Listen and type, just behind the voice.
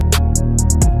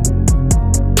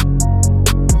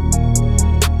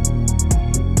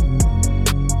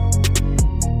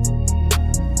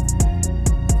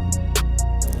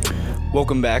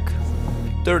Welcome back.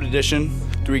 Third edition,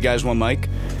 3 guys, 1 mic.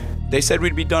 They said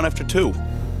we'd be done after 2.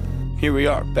 Here we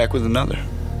are, back with another.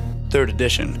 Third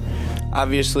edition.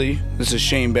 Obviously, this is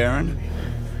Shane Barron,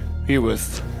 here with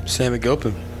Sam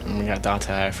McGilpin. And we got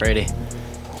Dante Frady.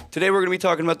 Today we're going to be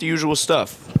talking about the usual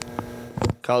stuff.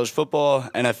 College football,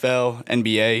 NFL,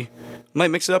 NBA. Might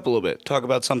mix it up a little bit. Talk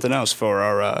about something else for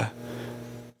our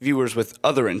viewers with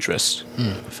other interests.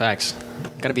 Facts.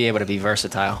 Got to be able to be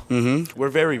versatile. We're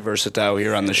very versatile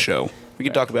here on the show. We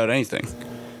can talk about anything.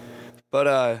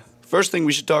 But first thing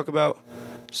we should talk about,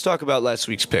 let's talk about last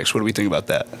week's picks. What do we think about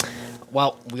that?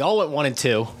 Well, we all went 1 and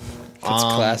 2. It's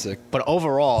classic. But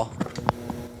overall,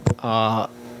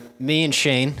 me and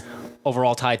Shane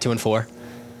overall tied 2 and 4.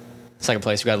 Second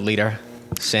place, we got a leader,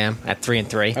 Sam, at 3 and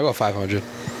 3. I go 500.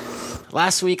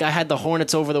 Last week, I had the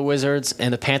Hornets over the Wizards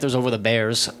and the Panthers over the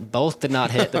Bears. Both did not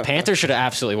hit. The Panthers should have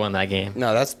absolutely won that game.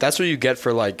 No, that's what you get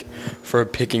for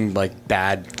picking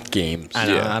bad games. I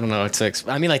know. I don't know. Just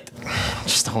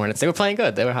the Hornets. They were playing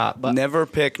good. They were hot. But Never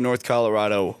pick North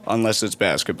Colorado unless it's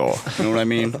basketball. You know what I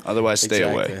mean? Otherwise, stay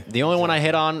Exactly. away. the only one I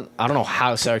hit on, I don't know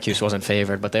how Syracuse wasn't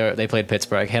favored, but they played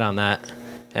Pittsburgh. Hit on that.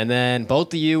 And then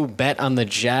both of you bet on the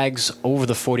Jags over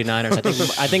the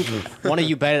 49ers. I think one of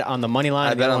you bet on the money line.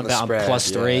 I and bet the on other the one bet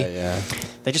spread. on +3. Yeah.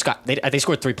 They just they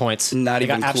scored 3 points. Not they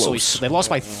even got close. They lost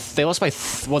by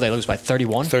 31.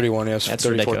 Yes. That's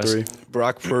 34-3.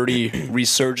 Brock Purdy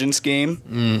resurgence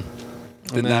game.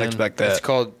 Did not expect that. It's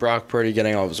called Brock Purdy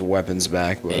getting all his weapons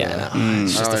back. But, Yeah,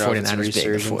 it's just the I don't know if it's 49ers being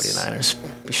the resurgence.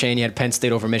 49ers. Shane, you had Penn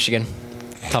State over Michigan.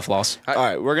 Tough loss. All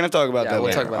right, we're going to talk about that we'll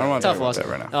later. talk about I don't want to Tough talk loss. about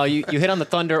that right now. You hit on the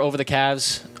Thunder over the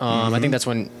Cavs. I think that's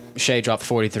when Shea dropped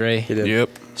 43. He did. Yep.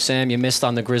 Sam, you missed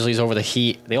on the Grizzlies over the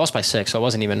Heat. They lost by 6, so it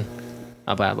wasn't even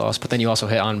a bad loss. But then you also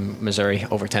hit on Missouri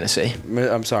over Tennessee.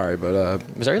 I'm sorry, but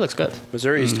Missouri looks good.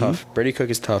 Missouri is tough. Brady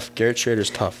Cook is tough. Garrett Strader's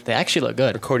tough. They actually look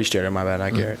good. Cody Strader, my bad,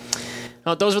 not Garrett.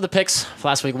 Those were the picks for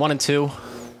last week, 1 and 2.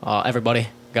 Everybody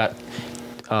got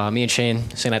me and Shane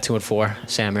sitting at 2 and 4.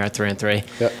 Sam, you're at 3 and 3.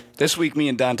 Yep. This week, me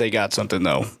and Dante got something,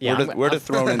 though. Yeah, we're the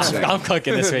thrown in sync. I'm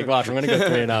cooking this week. Watch, I'm going to go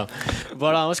 3 and 0.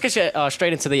 But let's get you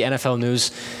straight into the NFL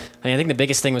news. I think the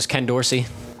biggest thing was Ken Dorsey,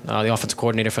 the offensive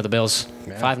coordinator for the Bills.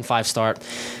 Yeah. 5-5 start.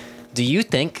 Do you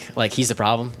think he's the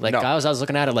problem? No. I was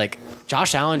looking at it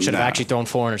Josh Allen should have actually thrown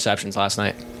 4 interceptions last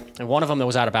night. And one of them that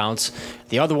was out of bounds.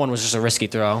 The other one was just a risky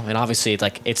throw. And obviously,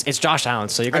 it's Josh Allen,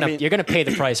 so you're gonna pay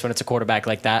the price when it's a quarterback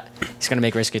like that. He's gonna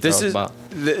make risky throws.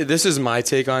 This is my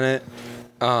take on it.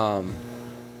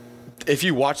 If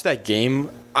you watch that game,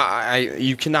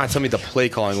 you cannot tell me the play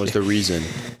calling was the reason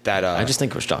that. I just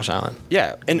think it was Josh Allen.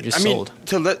 Yeah, and Just I mean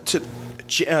sold.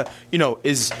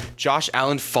 is Josh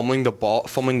Allen fumbling the handoff,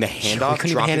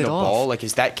 couldn't even dropping hand it the off. ball?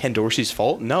 Is that Ken Dorsey's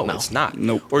fault? No, it's not.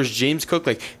 Nope. Or is James Cook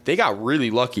they got really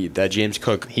lucky that James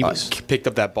Cook picked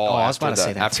up that ball I was about to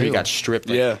say that after he too. got stripped.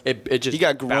 Yeah. It just He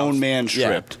got grown bounced. man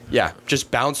stripped. Yeah,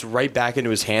 just bounced right back into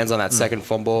his hands on that second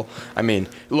fumble. I mean,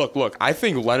 look. I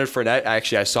think Leonard Fournette.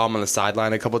 Actually, I saw him on the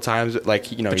sideline a couple times. But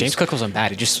James Cook wasn't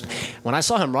bad. He just when I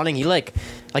saw him running, he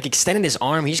extended his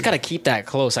arm. He just got to keep that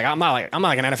close. I'm not an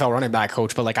NFL running back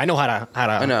coach, but I know how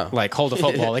to hold the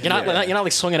football. You're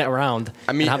not swinging it around.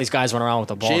 I mean, and how these guys run around with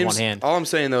the ball in one hand. All I'm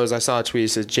saying though is I saw a tweet that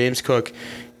says James Cook,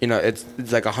 it's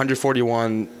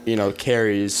 141,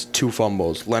 carries, 2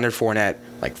 fumbles. Leonard Fournette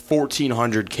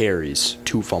 1,400 carries,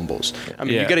 2 fumbles. I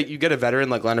mean, you get a veteran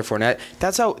like Leonard Fournette.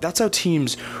 That's how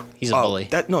teams. He's a bully.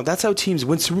 That's how teams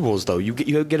win Super Bowls though. You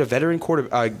get a veteran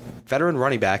veteran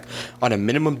running back on a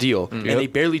minimum deal, and they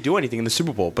barely do anything in the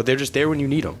Super Bowl, but they're just there when you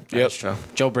need them. That's true.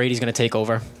 Joe Brady's going to take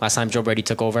over. Last time Joe Brady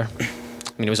took over,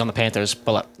 he was on the Panthers,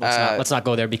 but let's not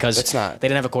go there because they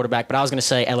didn't have a quarterback. But I was going to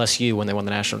say LSU when they won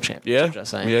the national championship. Yeah,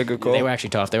 just saying. Yeah, good call. They were actually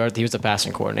tough. He was the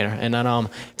passing coordinator. And then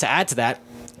to add to that,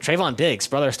 Trayvon Diggs,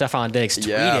 brother of Stephon Diggs,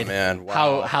 tweeted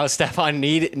how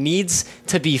Stephon needs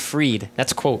to be freed.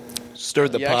 That's a quote.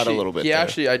 Stirred the pot a little bit.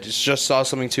 I just saw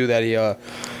something too that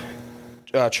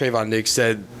Trayvon Diggs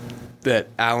said that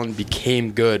Allen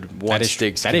became good once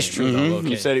Diggs. That is true. Though,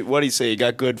 He said, what did he say? He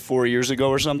got good 4 years ago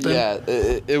or something? Yeah,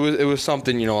 it was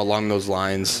something along those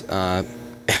lines.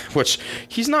 Which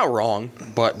he's not wrong,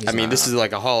 but this is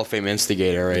a Hall of Fame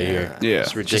instigator right here. Yeah.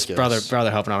 It's ridiculous. Just brother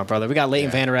helping out a brother. We got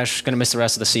Leighton Vander Esch going to miss the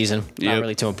rest of the season. Not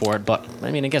really too important, but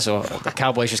I guess the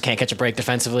Cowboys just can't catch a break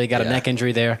defensively. Got a neck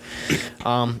injury there.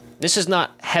 This is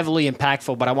not heavily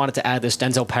impactful, but I wanted to add this.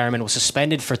 Denzel Perriman was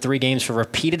suspended for 3 games for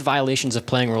repeated violations of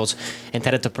playing rules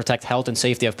intended to protect health and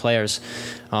safety of players.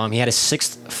 He had his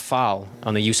 6th foul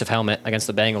on the use of helmet against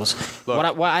the Bengals.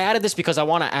 I added this because I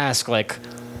want to ask,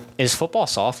 Is football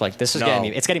soft? Like this is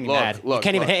getting me mad. You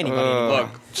can't even hit anybody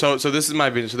anymore. So this is my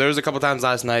opinion. So there was a couple times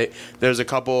last night. There's a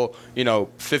couple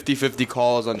 50-50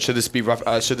 calls on should this be rough,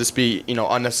 should this be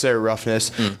unnecessary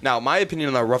roughness. Now my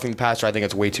opinion on roughing the passer, I think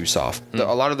it's way too soft.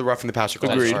 A lot of the roughing the passer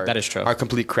calls that is true. are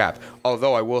complete crap.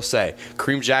 Although I will say,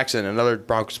 Kareem Jackson, another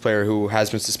Broncos player who has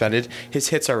been suspended, his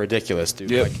hits are ridiculous, dude.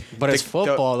 Yep. But it's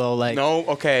football though. Like no,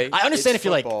 okay. I understand if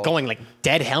you're like football. going like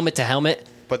dead helmet to helmet.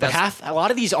 But a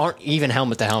lot of these aren't even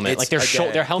helmet to helmet. Like they're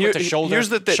helmet to shoulder, here's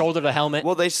the shoulder to helmet.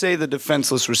 Well, they say the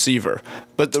defenseless receiver,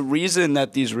 but the reason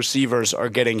that these receivers are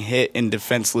getting hit in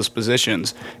defenseless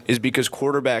positions is because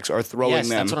quarterbacks are throwing them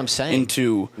that's what I'm saying.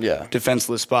 into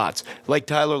defenseless spots. Like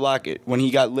Tyler Lockett, when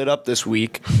he got lit up this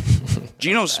week,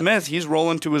 Geno Smith, he's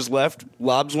rolling to his left,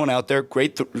 lobs one out there,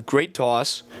 great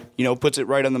toss, puts it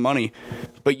right on the money.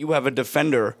 But you have a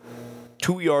defender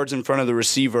 2 yards in front of the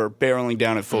receiver, barreling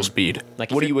down at full speed.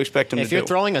 Like, what do you expect him to do? If you're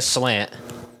throwing a slant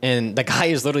and the guy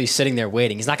is literally sitting there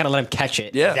waiting, he's not going to let him catch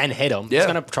it, then hit him. He's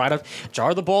going to try to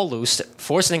jar the ball loose,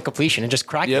 force an incompletion, and just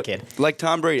crack the kid. Like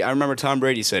Tom Brady. I remember Tom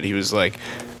Brady said, he was like,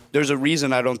 there's a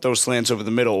reason I don't throw slants over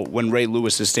the middle when Ray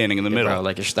Lewis is standing in the middle.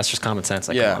 Bro, that's just common sense.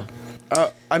 Like, come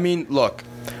on. I mean, look,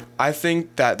 I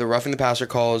think that the roughing the passer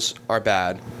calls are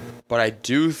bad, but I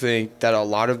do think that a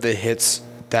lot of the hits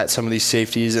that some of these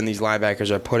safeties and these linebackers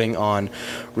are putting on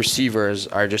receivers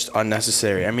are just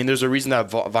unnecessary. I mean, there's a reason that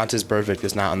Vontaze Burfict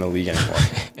is not in the league anymore.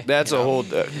 That's a whole.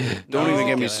 Don't even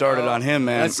get me started on him,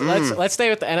 man. Let's stay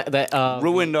with the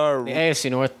ruined our the AFC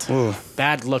North.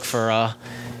 Bad look for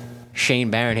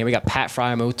Shane Barron here. We got Pat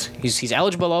Fryermuth. He's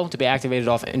eligible to be activated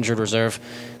off injured reserve.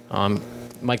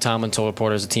 Mike Tomlin told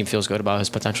reporters the team feels good about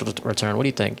his potential to return. What do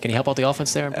you think? Can he help out the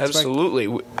offense there?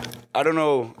 Absolutely. I don't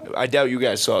know. I doubt you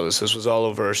guys saw this. This was all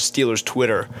over Steelers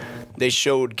Twitter. They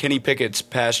showed Kenny Pickett's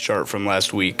pass chart from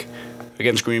last week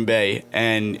against Green Bay,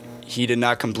 and he did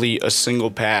not complete a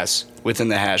single pass within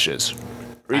the hashes,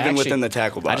 or even within the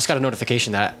tackle box. I just got a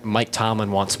notification that Mike Tomlin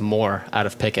wants more out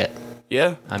of Pickett.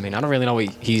 Yeah. I mean, I don't really know what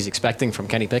he's expecting from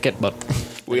Kenny Pickett, but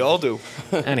we all do.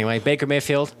 Anyway, Baker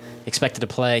Mayfield expected to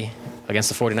play against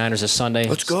the 49ers this Sunday.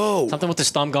 Let's go. Something with his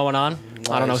thumb going on. Nice.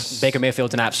 I don't know. Baker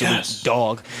Mayfield's an absolute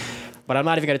dog. But I'm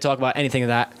not even going to talk about anything of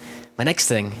that. My next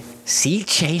thing,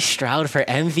 C.J. Stroud for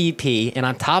MVP. And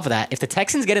on top of that, if the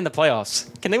Texans get in the playoffs,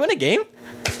 can they win a game?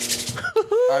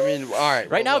 I mean, all right.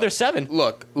 Right now, they're 7.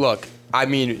 Look. I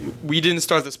mean, we didn't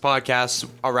start this podcast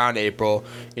around April.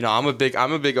 I'm a big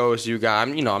OSU guy.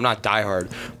 I'm not diehard,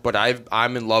 but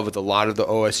I'm in love with a lot of the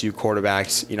OSU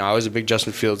quarterbacks. I was a big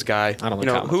Justin Fields guy. I don't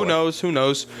know. Who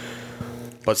knows?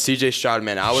 But C.J. Stroud,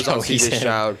 man, I was on C.J.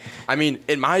 Stroud. I mean,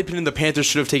 in my opinion, the Panthers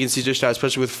should have taken C.J. Stroud,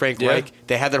 especially with Frank Reich.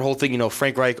 They had that whole thing.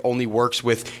 Frank Reich only works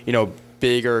with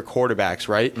bigger quarterbacks,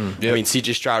 right? Yep. I mean,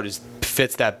 C.J. Stroud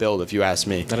fits that build, if you ask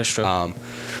me. That is true.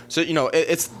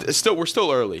 So we're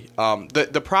still early.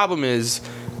 The problem is,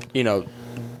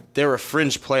 they're a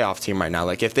fringe playoff team right now.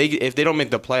 Like if they don't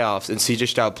make the playoffs and CJ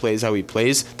Stroud plays how he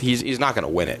plays, he's not going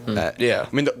to win it. Yeah.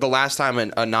 I mean, the last time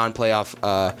a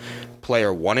non-playoff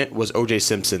player won it was O.J.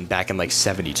 Simpson back in like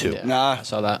 '72. Yeah. Nah, I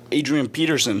saw that. Adrian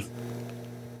Peterson.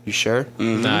 You sure?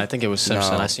 Mm-hmm. Nah, I think it was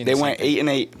Simpson. No. I seen. They went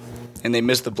 8-8, and they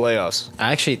missed the playoffs.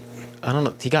 I don't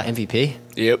know. He got MVP.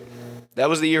 Yep. That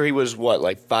was the year he was,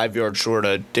 5 yards short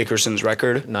of Dickerson's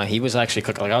record? No, he was actually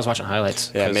cooking. Like, I was watching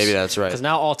highlights. Yeah, maybe that's right. Because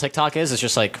now all TikTok is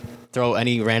just like throw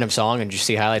any random song and you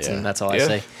see highlights and that's all I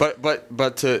say.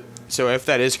 So if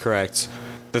that is correct,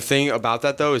 the thing about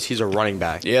that though is he's a running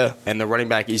back. Yeah. And the running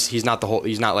back he's not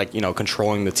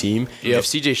controlling the team. Yep. If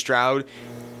CJ Stroud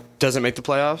doesn't make the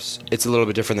playoffs, it's a little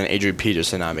bit different than Adrian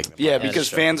Peterson not making the playoffs. Yeah, because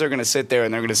fans are going to sit there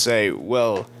and they're going to say,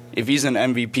 well, if he's an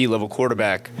MVP level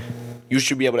quarterback, you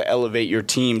should be able to elevate your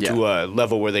team to a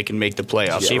level where they can make the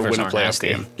playoffs or win a playoff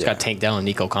game. It's got Tank Dell and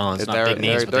Nico Collins. Not big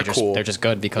names, but they're just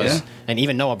good because. And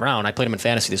even Noah Brown, I played him in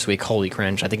fantasy this week. Holy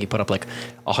cringe! I think he put up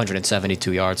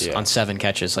 172 yards on 7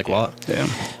 catches. What? Yeah.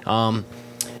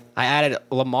 I added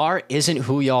Lamar isn't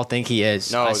who y'all think he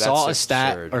is. No, I saw a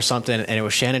stat absurd. or something, and it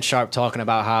was Shannon Sharp talking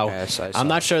about how I'm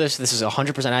not sure this is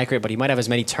 100% accurate, but he might have as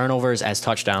many turnovers as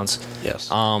touchdowns. Yes.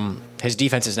 His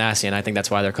defense is nasty, and I think that's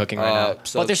why they're cooking right now.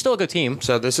 But they're still a good team.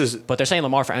 But they're saying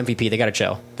Lamar for MVP. They got to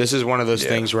chill. This is one of those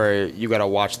things where you got to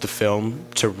watch the film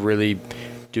to really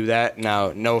do that.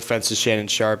 Now, no offense to Shannon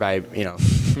Sharp,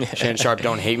 Shannon Sharp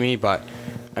don't hate me, but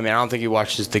I don't think he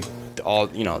watches the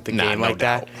game like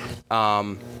that.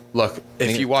 Look,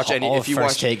 if you watch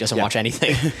Take doesn't watch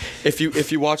anything.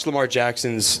 if you watch Lamar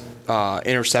Jackson's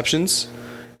interceptions,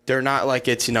 they're not like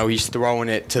it's he's throwing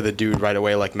it to the dude right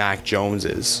away like Mac Jones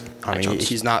is.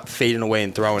 He's not fading away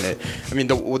and throwing it. I mean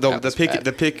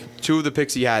the pick 2 of the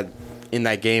picks he had in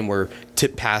that game were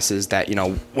tip passes that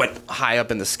went high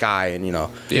up in the sky, and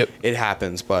it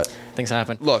happens. But things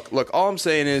happen. Look. All I'm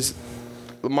saying is,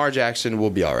 Lamar Jackson will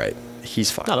be all right.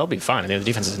 He's fine. No, they'll be fine. I mean, the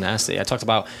defense is nasty. I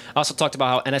also talked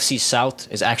about how NFC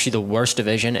South is actually the worst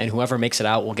division, and whoever makes it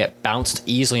out will get bounced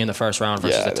easily in the first round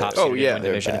versus the top seed in the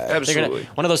division. Absolutely.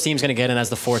 One of those teams going to get in as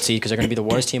the 4th seed because they're going to be the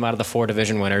worst team out of the 4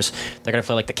 division winners. They're going to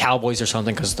play like the Cowboys or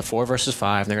something because it's the 4 versus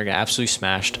 5, and they're going to get absolutely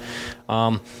smashed.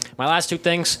 My last 2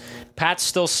 things: Pats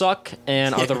still suck,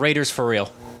 and are the Raiders for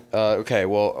real? Okay,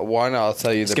 well, one, I'll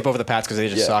tell you. Skip over the Pats because they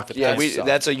just suck. Yeah,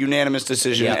 that's a unanimous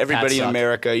decision. Yeah, Everybody in Pats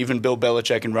America, even Bill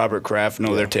Belichick and Robert Kraft,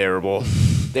 know they're terrible.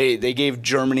 They gave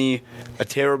Germany a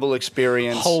terrible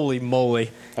experience. Holy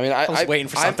moly! I mean, I was waiting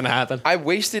for something to happen. I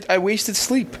wasted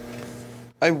sleep.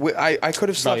 I could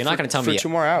have slept you're not going to tell for me 2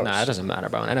 more hours. Nah, that doesn't matter,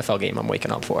 bro. An NFL game I'm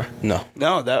waking up for. No,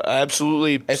 that I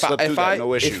absolutely slept through that.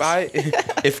 No issues.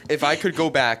 If I could go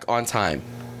back on time,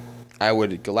 I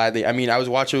would gladly. I mean, I was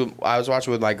watching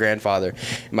with my grandfather.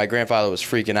 And my grandfather was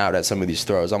freaking out at some of these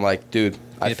throws. I'm like, dude,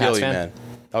 I feel you, man.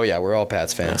 Oh yeah, we're all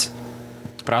Pats fans. Yeah.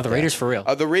 But are the Raiders for real?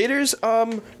 The Raiders,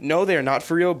 no, they're not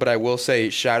for real. But I will say,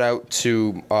 shout out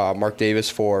to Mark Davis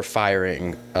for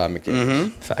firing McDaniels.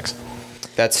 Mm-hmm. Facts.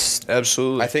 That's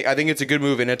absolutely. I think it's a good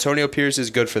move, and Antonio Pierce is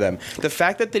good for them. The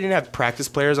fact that they didn't have practice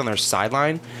players on their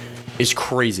sideline is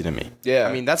crazy to me. Yeah,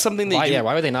 I mean that's something that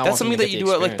why would they not? That's something that you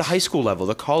do at like the high school level,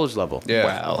 the college level. Yeah.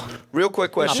 Well, real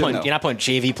quick question. You're not putting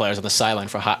JV players on the sideline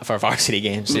for varsity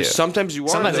games. Yeah. Sometimes you are.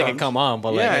 Sometimes they can come on,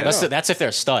 but that's if they're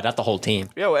a stud, not the whole team.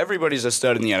 Yeah, well, everybody's a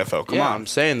stud in the NFL. Come on, I'm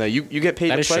saying though, you get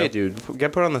paid to play, dude.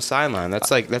 Get put on the sideline.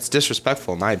 That's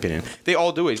disrespectful in my opinion. They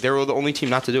all do it. They were the only team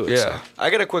not to do it. Yeah. So. I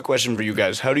got a quick question for you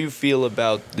guys. How do you feel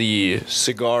about the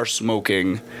cigar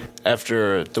smoking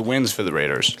after the wins for the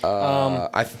Raiders?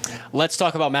 Let's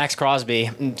talk about Max Crosby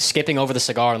skipping over the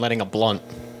cigar and letting a blunt.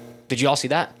 Did you all see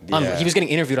that? Yeah. He was getting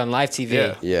interviewed on live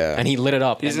TV. Yeah. And he lit it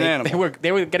up. He's an animal.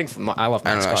 They were getting. I love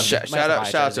Max Crosby.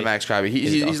 Shout out to Max Crosby.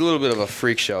 He's a little bit of a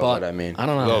freak show, but I mean, I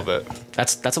don't know. A little bit.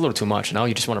 That's a little too much. No,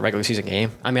 you just want a regular season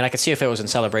game. I mean, I could see if it was in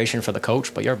celebration for the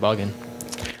coach, but you're bugging.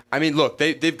 I mean, look,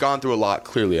 they've gone through a lot.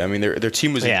 Clearly, I mean, their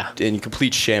team was in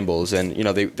complete shambles, and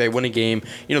they win a game.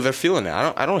 They're feeling it.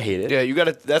 I don't hate it. Yeah, you got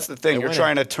to. That's the thing. You're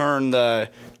trying to turn the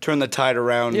tide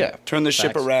around. Yeah, turn the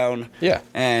ship around. Yeah,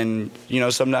 and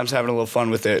sometimes having a little fun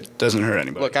with it doesn't hurt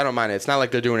anybody. Look, I don't mind it. It's not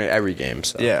like they're doing it every game.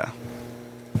 So. Yeah.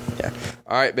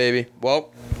 All right, baby.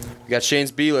 Well, we got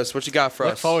Shane's B list. What you got for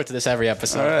us? Look forward to this every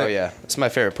episode. Right. Oh yeah, it's my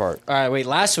favorite part. All right, wait.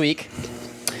 Last week,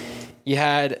 you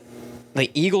had the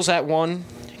Eagles at 1.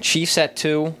 Chiefs at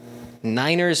 2,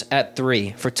 Niners at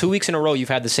 3. For 2 weeks in a row, you've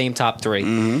had the same top 3.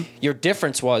 Mm-hmm. Your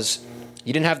difference was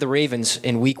you didn't have the Ravens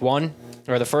in week 1,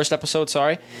 or the first episode,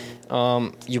 sorry.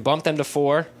 You bumped them to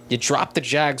 4. You dropped the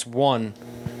Jags 1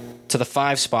 to the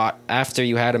 5 spot after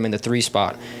you had them in the 3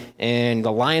 spot. And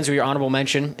the Lions were your honorable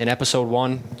mention in episode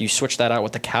 1. You switched that out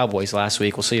with the Cowboys last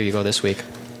week. We'll see how you go this week.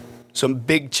 Some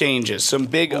big changes. Some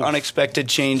big unexpected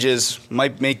changes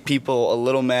might make people a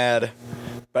little mad.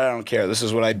 But I don't care. This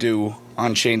is what I do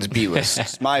on Shane's B list.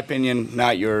 It's my opinion,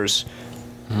 not yours.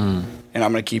 And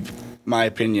I'm going to keep my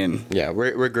opinion. Yeah,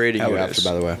 we're grading you after,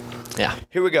 by the way. Yeah.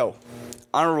 Here we go.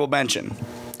 Honorable mention.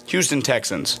 Houston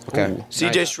Texans. Okay.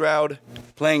 CJ Stroud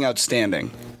playing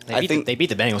outstanding. They beat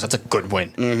the Bengals. That's a good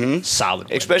win. Mm-hmm. Solid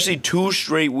win. Especially 2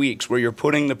 straight weeks where you're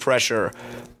putting the pressure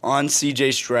on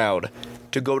CJ Stroud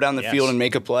to go down the field and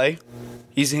make a play.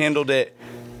 He's handled it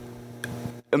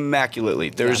immaculately.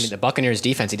 The Buccaneers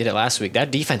defense, he did it last week.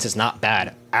 That defense is not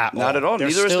bad at all. Not at all.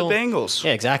 Neither is the Bengals.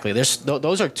 Yeah, exactly.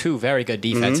 Those are 2 very good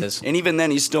defenses. Mm-hmm. And even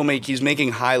then, he's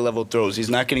making high-level throws. He's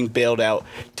not getting bailed out.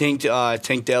 Tank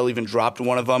Dell even dropped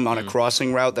one of them on a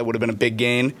crossing route that would have been a big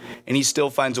gain, and he still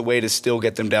finds a way to still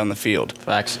get them down the field.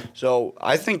 Facts. So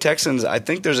I think Texans,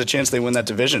 there's a chance they win that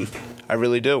division. I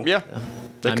really do. Yeah.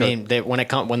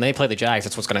 When they play the Jags,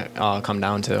 that's what's going to come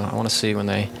down to. I want to see when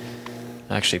they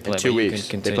actually play. In 2 weeks.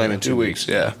 They play them in 2 weeks.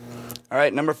 Yeah. All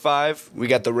right, number 5, we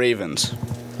got the Ravens.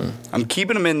 I'm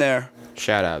keeping them in there.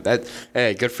 Shout out.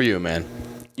 Hey, good for you, man.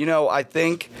 I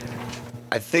think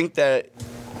that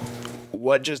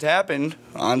what just happened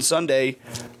on Sunday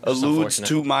alludes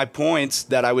to my points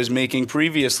that I was making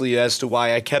previously as to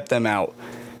why I kept them out.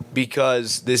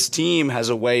 Because this team has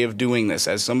a way of doing this.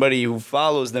 As somebody who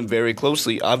follows them very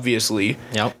closely, obviously,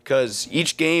 because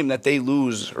each game that they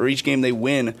lose or each game they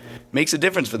win makes a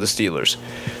difference for the Steelers.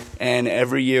 And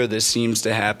every year this seems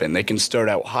to happen. They can start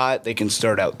out hot, they can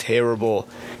start out terrible,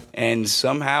 and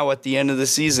somehow at the end of the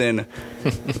season,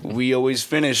 we always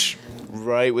finish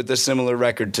right with a similar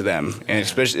record to them. And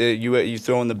especially you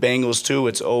throw in the Bengals too,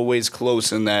 it's always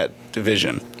close in that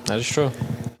division. That is true.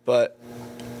 But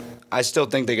I still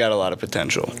think they got a lot of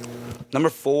potential. Number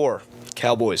 4,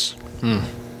 Cowboys.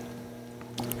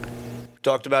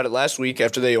 Talked about it last week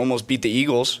after they almost beat the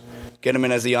Eagles. Get them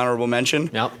in as the honorable mention.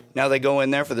 Yep. Now they go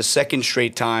in there for the second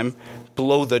straight time,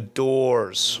 blow the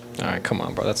doors All right, come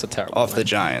on, bro. That's a terrible off win. the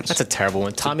Giants. That's a terrible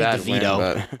one. Tommy Bad win,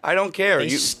 DeVito. but- I don't care.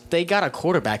 They got a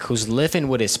quarterback who's living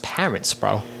with his parents,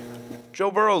 bro.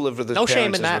 Joe Burrow lived with his No parents shame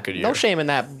in his that. rookie year. No shame in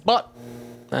that. But,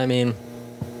 I mean,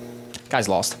 guy's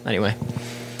lost. Anyway,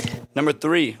 Number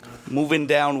 3, moving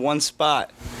down one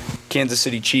spot, Kansas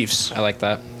City Chiefs. I like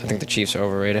that. I think the Chiefs are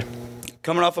overrated.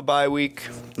 Coming off a bye week,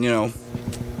 we'll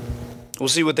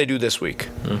see what they do this week.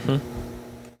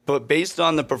 But based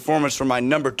on the performance from my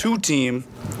number 2 team,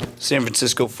 San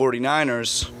Francisco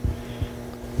 49ers,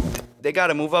 they got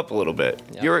to move up a little bit.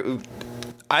 Yeah.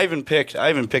 I even picked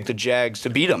the Jags to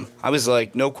beat them. I was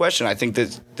like, no question. I think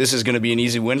that this is going to be an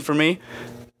easy win for me.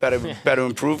 Better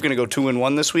improve. Going to go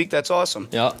 2-1 this week. That's awesome.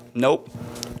 Yeah. Nope.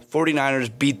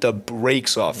 49ers beat the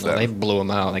brakes off them. They blew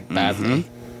him out like badly.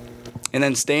 And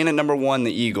then staying at number 1,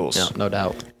 the Eagles. Yeah, no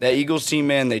doubt. That Eagles team,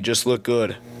 man, they just look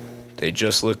good. They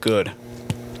just look good.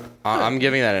 I'm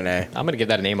giving that an A. I'm gonna give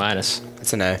that an A-.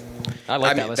 It's an A. I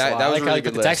like that list a lot. That I was like a how really you put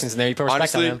good the list. Texans in there. You put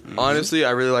respect on them. Honestly, I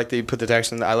really like that you put the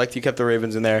Texans. I like that you kept the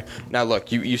Ravens in there. Now,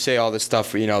 look, you say all this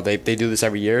stuff. They do this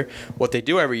every year. What they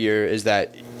do every year is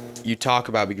that you talk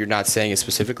about, but you're not saying it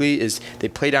specifically, is they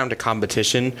play down to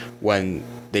competition when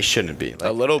they shouldn't be. Like,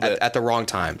 A little bit. at the wrong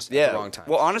times. Yeah. At the wrong times.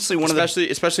 Well, honestly,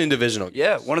 especially in divisional games.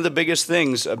 Yeah, one of the biggest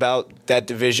things about that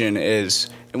division is,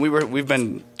 and we've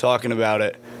been talking about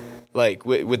it, like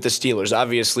with the Steelers.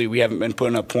 Obviously, we haven't been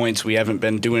putting up points. We haven't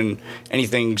been doing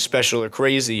anything special or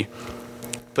crazy.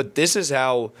 But this is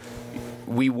how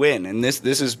we win, and this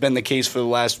has been the case for the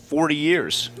last 40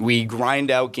 years. We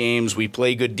grind out games. We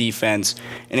play good defense,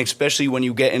 and especially when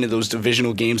you get into those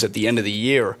divisional games at the end of the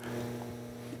year.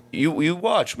 You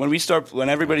watch when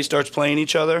everybody starts playing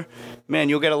each other, man,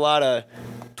 you'll get a lot of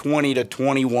 20 to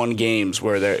 21 games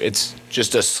where it's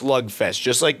just a slugfest,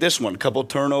 just like this one. Couple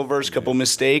turnovers, couple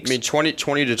mistakes. I mean, 20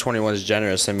 to 21 is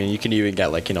generous. I mean, you can even get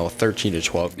 13 to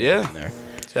 12 Yeah. in there.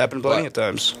 It's happened plenty of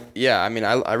times. Yeah, I mean,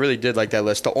 I really did like that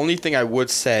list. The only thing I would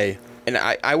say, and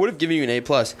I would have given you an A+,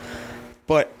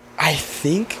 but I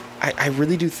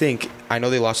really do think, I know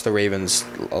they lost the Ravens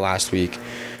last week.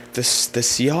 The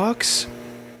Seahawks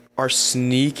are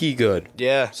sneaky good.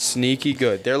 Yeah. Sneaky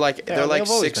good. They're like they've always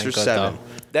 6 been or good, 7. though.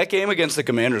 That game against the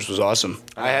Commanders was awesome.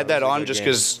 I had that was a on good just game.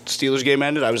 because Steelers game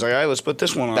ended. I was like, all right, let's put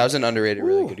this one on. That was an underrated,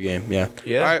 really good game. Yeah.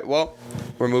 Yeah. All right, well,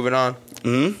 we're moving on.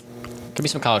 Give me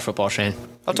some college football, Shane.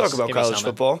 I'll talk about Give me college some.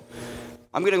 football.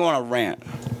 I'm going to go on a rant.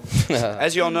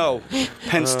 As y'all know,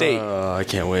 Penn State. I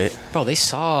can't wait. Bro, they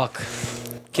suck.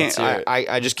 Can't. hear it.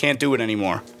 I just can't do it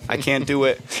anymore. I can't do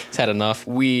it. It's had enough.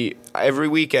 Every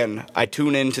weekend I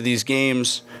tune into these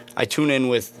games. I tune in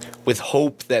with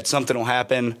hope that something will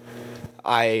happen.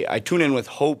 I tune in with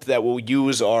hope that we'll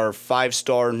use our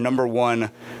 5-star number 1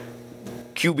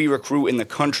 QB recruit in the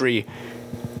country,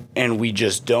 and we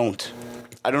just don't.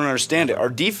 I don't understand it. Our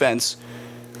defense,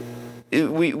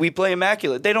 we play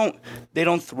immaculate. They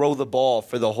don't throw the ball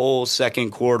for the whole second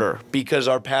quarter because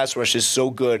our pass rush is so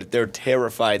good. They're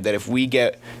terrified that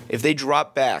if they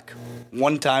drop back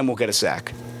one time, we'll get a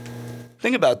sack.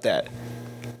 Think about that.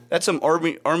 That's some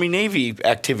Army Navy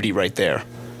activity right there.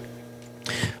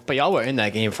 But y'all were in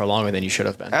that game for longer than you should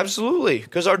have been. Absolutely,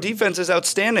 because our defense is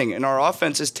outstanding and our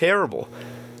offense is terrible.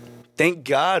 Thank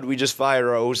God we just fired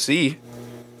our OC.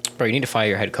 Bro, you need to fire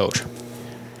your head coach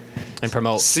and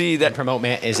promote. Is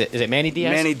it Manny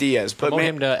Diaz? Manny Diaz. Promote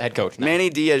him to head coach now. Manny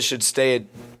Diaz should stay at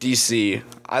DC.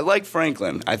 I like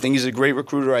Franklin. I think he's a great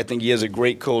recruiter. I think he has a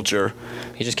great culture.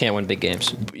 He just can't win big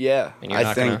games. Yeah, And you're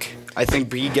not I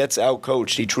think he gets out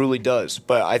coached. He truly does.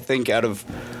 But I think out of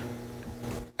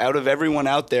everyone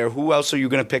out there, who else are you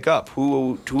going to pick up?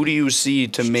 Who do you see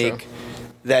to make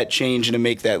that change and to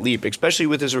make that leap? Especially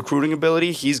with his recruiting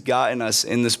ability, he's gotten us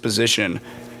in this position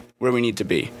where we need to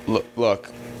be. Look,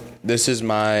 this is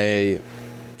my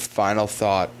final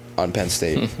thought on Penn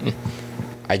State.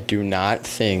 I do not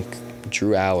think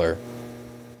Drew Aller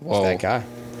is that guy.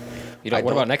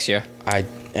 What about next year?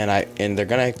 And they're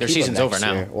gonna. Their season's over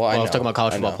now. Year. Well, I was talking about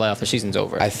college football playoff. Their season's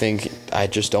over. I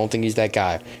just don't think he's that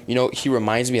guy. He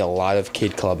reminds me a lot of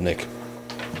Cade Klubnik.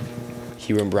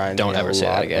 he reminded Don't me ever a say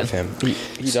that lot again. of him.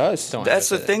 He does. Don't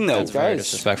That's ever the say thing, that. though. That's very Guys.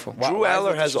 disrespectful. Drew why is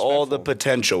Aller it has all the disrespectful?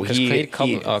 potential. Because Cade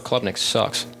Klubnik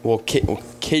sucks. Well,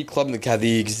 Cade Klubnik had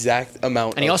the exact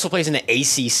amount. And he also plays in the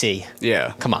ACC.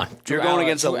 Yeah. Come on. You're going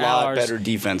against a Drew lot Aller's- better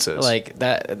defenses. Like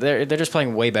that, they're just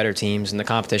playing way better teams in the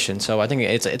competition. So I think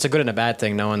it's a good and a bad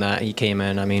thing knowing that he came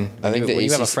in. I mean, I think when the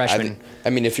you have a ACC freshman. I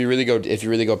mean, if you really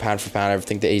go pound for pound, I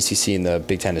think the ACC and the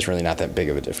Big Ten is really not that big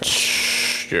of a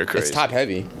difference. You're crazy. It's top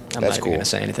heavy. I'm That's not cool. even gonna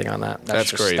say anything on that.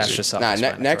 That's crazy. That's just Nah,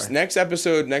 next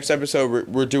episode,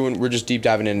 we're just deep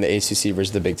diving into the ACC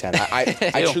versus the Big Ten.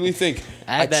 I truly think.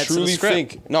 Add that to the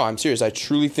script. No, I'm serious. I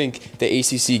truly think the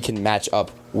ACC can match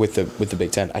up with the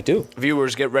Big Ten. I do.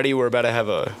 Viewers, get ready. We're about to have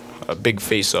a big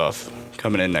face-off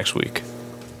coming in next week.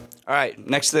 All right,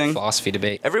 next thing. philosophy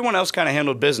debate. Everyone else kind of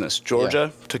handled business.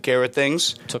 Georgia took care of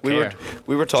things.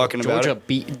 We were talking about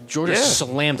it. Georgia Yeah.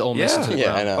 slammed Ole Miss. Yeah. into the Yeah,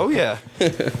 ground. I know. Oh yeah.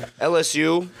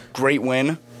 LSU, great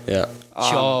win. Yeah.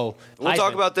 Joe, We'll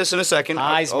talk about this in a second. Oh,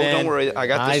 Heisman. don't worry. I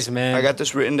got this. Heisman. I got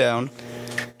this written down.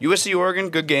 USC Oregon,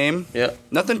 good game. Yeah.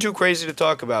 Nothing too crazy to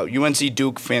talk about. UNC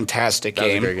Duke, fantastic That was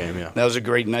a game. great game, yeah. That was a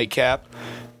great nightcap.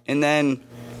 And then,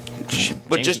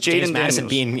 but just James Jaden Madison Daniels.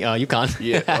 being UConn.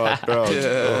 Yeah,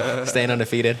 bro. Staying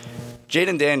undefeated.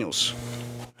 Jaden Daniels.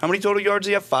 How many total yards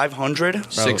do you have?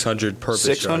 500? 600 purpose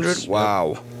 600? yards.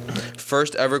 Wow.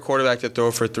 First ever quarterback to throw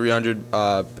for 300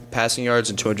 passing yards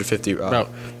and 250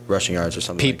 rushing yards or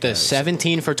something. Peep like this: that.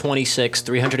 17 for 26,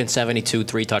 372,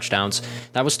 3 touchdowns.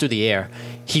 That was through the air.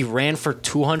 He ran for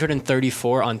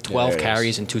 234 on 12 There it is.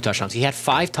 carries and 2 touchdowns. He had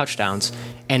 5 touchdowns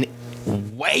and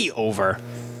way over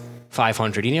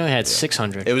 500. He only had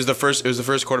 600. It was the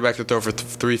first quarterback to throw for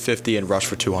 350 and rush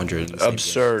for 200. in the same game.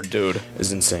 Absurd, dude.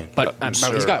 It's insane. but bro,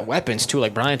 he's got weapons too,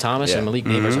 like Brian Thomas Yeah. and Malik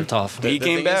Neighbors are tough. He the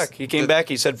came thing back. is, He came back.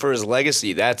 He said for his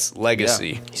legacy. That's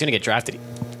legacy. He's gonna get drafted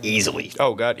easily.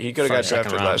 Oh, God. He could have got First, second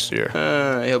drafted round. last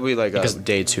year. He'll be like a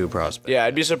day 2 prospect. Yeah,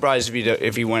 I'd be surprised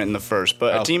if he went in the first.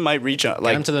 But a team might reach out. Get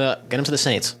Like, him to the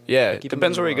Saints. yeah, Keep him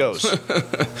depends in where he the goes.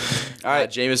 All right,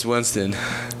 Jameis Winston.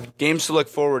 games to look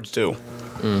forward to.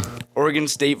 Oregon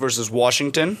State versus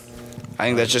Washington. I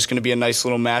think that's just going to be a nice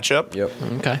little matchup. Yep.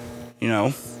 Okay. You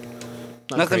know,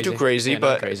 nothing too crazy, Yeah, not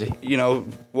but crazy. you know,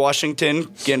 Washington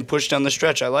getting pushed down the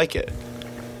stretch. I like it.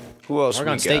 Who else?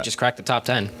 Oregon we State got? just cracked the top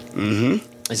 10.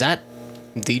 Mm-hmm. Is that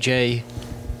DJ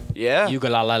Yeah.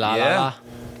 Ugalala? Yeah.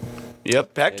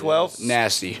 Yep. Pac-12, is.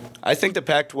 nasty. I think the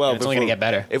Pac-12. It's only if gonna we're- get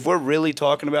better. If we're really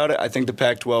talking about it, I think the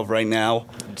Pac-12 right now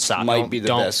Stop. might Don't- be the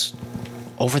don't. best.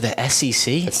 Over the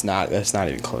SEC? That's not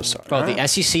even close. Sorry. Bro, the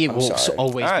SEC will sorry.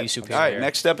 always All be right. superior. All right.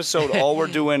 Next episode, all we're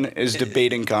doing is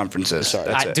debating conferences. Sorry.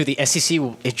 That's it. Dude, the SEC,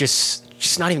 it's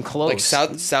just not even close. Like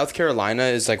South Carolina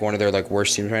is like one of their like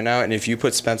worst teams right now, and if you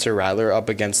put Spencer Rattler up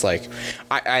against like,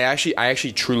 I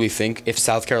actually truly think if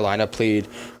South Carolina played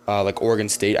like Oregon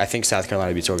State, I think South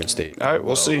Carolina beats Oregon State. All right.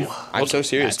 We'll see. I'm so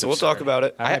serious. We'll talk about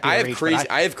it. I might be I a have reach, crazy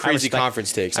but I have crazy respect-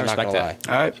 conference takes. I I'm not gonna lie. respect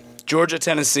All right. Georgia,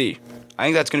 Tennessee. I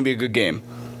think that's going to be a good game.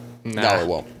 Nah. No, it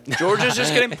won't. Georgia's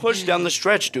just getting pushed down the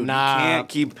stretch, dude. Nah. You can't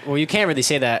keep. Well, you can't really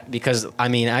say that because I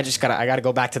mean, I gotta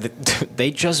go back to the.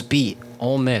 They just beat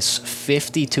Ole Miss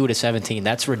 52-17.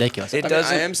 That's ridiculous. It I mean,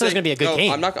 doesn't- I am So it's saying, gonna be a good no,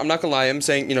 game. I'm not gonna lie. I'm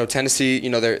saying Tennessee.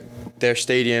 Their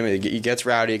stadium. It gets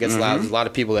rowdy. It gets loud. There's a lot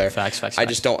of people there. Facts. I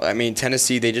just don't. I mean,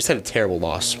 Tennessee. They just had a terrible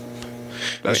loss.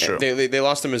 That's true. They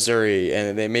lost to Missouri,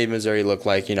 and they made Missouri look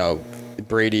like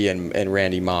Brady and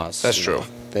Randy Moss. That's you know.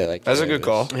 true. They're like, That's a good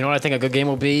call. You know what I think a good game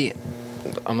will be?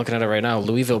 I'm looking at it right now.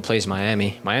 Louisville plays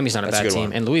Miami. Miami's not a That's a bad good team,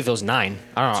 one. and Louisville's 9.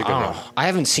 I That's a don't good know. one. I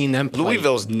haven't seen them play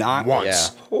Louisville's not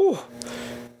once. Yeah. Ooh.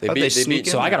 They How'd beat, they they sneak beat,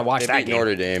 in So I gotta watch they that beat game.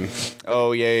 Notre Dame.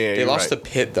 Oh yeah. They you're lost right. to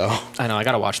Pitt though. I know. I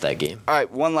gotta watch that game. All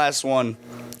right, one last one.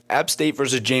 App State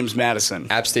versus James Madison.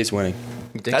 App State's winning.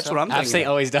 You think That's so? what I'm App thinking. State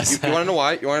always does. You that. want to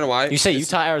know why? You say This-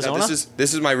 Utah, Arizona? Now,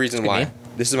 this is my reason why. game.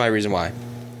 This is my reason why.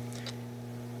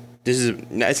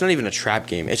 It's not even a trap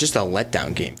game. It's just a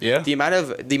letdown game. Yeah. The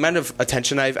amount of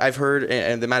attention I've heard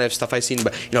and the amount of stuff I've seen,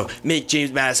 but make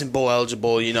James Madison bowl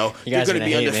eligible. They're guys going are to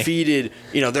be gonna hate me. undefeated.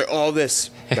 They're all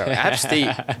this. Bro, App State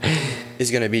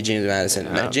is going to be James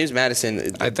Madison. James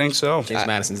Madison. I think so. James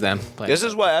Madison's them. This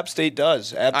is what App State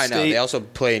does. App I know. State. They also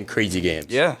play in crazy games.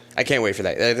 Yeah. I can't wait for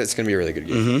that. That's going to be a really good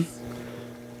game.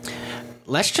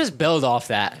 Let's just build off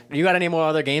that. You got any more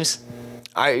other games?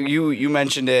 You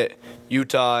mentioned it.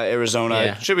 Utah, Arizona.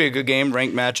 Yeah. Should be a good game.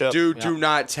 Ranked matchup. Dude, do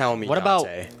not tell me. What about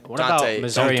Dante,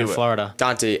 Missouri don't and do it. Florida?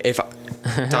 Dante, if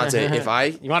I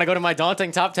You want to go to my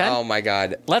daunting top 10? oh my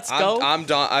god, Let's go.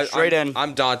 Straight in.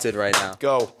 I'm daunted right now.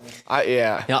 Go.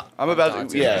 Yeah. I'm about Daunted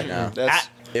to. Yeah. right now. That's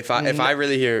If I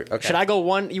really hear, okay. Should I go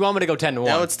 1? You want me to go 10-1?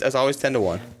 No, it's always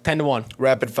 10-1. 10-1.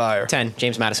 rapid fire. 10.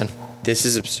 James Madison. This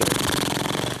is absurd.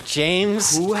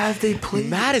 James. Who have they played?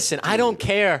 Madison. I don't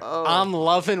care. I'm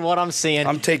loving what I'm seeing.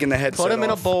 I'm taking the headset Put them in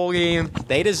a off. bowl game.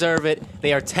 They deserve it.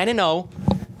 They are 10-0.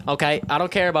 Okay, I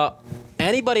don't care about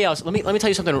anybody else. Let me tell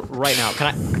you something right now.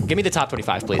 Give me the top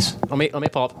 25, please? Let me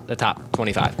pull up the top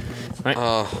 25. Right?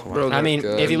 Bro, I mean,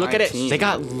 good. if you look at it, 19. they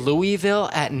got Louisville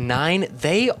at 9.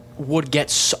 They would get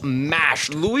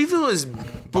smashed. Louisville is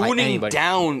booning anybody.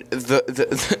 down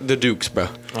the Dukes, bro.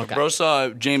 Okay. Bro saw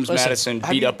James Listen, Madison have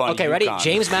beat you- up on Okay, ready? UConn.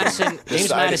 James Madison.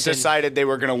 decided they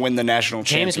were going to win the national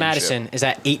James championship. Madison is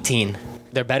at 18.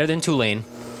 They're better than Tulane.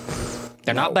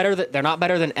 They're not better. They're not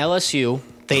better than LSU.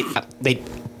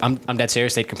 I'm dead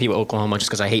serious. They'd compete with Oklahoma just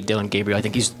because I hate Dylan Gabriel. I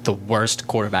think he's the worst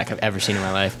quarterback I've ever seen in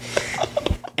my life.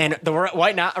 And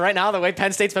right now, the way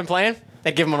Penn State's been playing,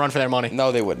 they'd give them a run for their money.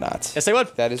 No, they would not. Yes, they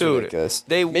would. That is Dude, ridiculous.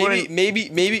 they wouldn't-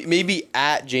 maybe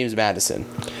at James Madison.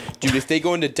 Dude, if they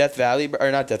go into Death Valley,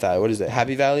 or not Death Valley, what is it?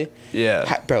 Happy Valley?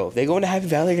 Yeah. Bro, if they go into Happy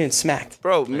Valley, they're getting smacked.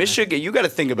 Bro, Michigan, you got to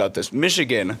think about this.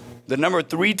 Michigan, the number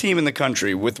 3 team in the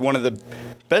country with one of the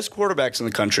best quarterbacks in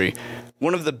the country,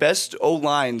 one of the best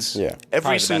O-lines Yeah. every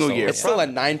Probably the single best year. It's still a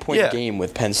 9-point Yeah. game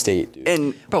with Penn State, dude.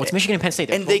 And Bro, it's Michigan and Penn State.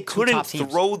 They're and they both two couldn't top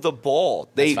teams. throw the ball.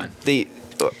 They That's fine. they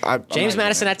I'm James not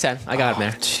Madison even- at 10. I got him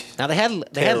there. Now they had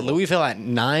Terrible. Louisville at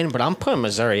 9, but I'm putting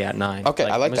Missouri at 9. Okay,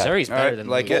 I like that. Missouri's All better right, than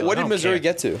like Louisville. it. What I did don't Missouri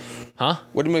care. get to? Huh?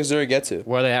 What did Missouri get to?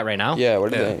 Where are they at right now? Yeah, what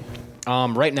did Yeah.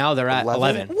 they? Right now they're at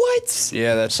 11. What?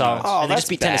 Yeah, that's So- nuts. And they just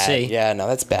beat bad. Tennessee. Yeah, no,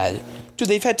 that's bad. Dude,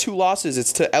 they've had 2 losses.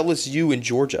 It's to LSU and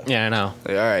Georgia. Yeah, I know.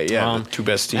 All right, yeah, the 2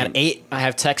 best teams. At 8, I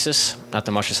have Texas.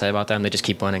 Nothing much to say about them. They just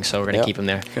keep winning, so we're going to Yep. keep them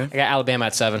there. Okay. I got Alabama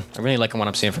at 7. I'm really liking what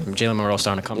I'm seeing from them. Jalen Monroe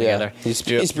starting to come together. He's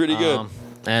Yep. pretty good.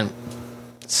 And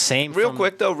same Real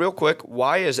from- quick,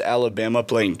 why is Alabama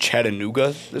playing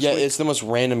Chattanooga this Yeah, week? it's the most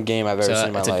random game I've ever seen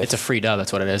in my life. It's a free dub.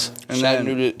 That's what it is. And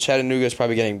then, Chattanooga is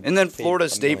probably getting. and then paid Florida a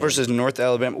State million. versus North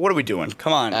Alabama. What are we doing?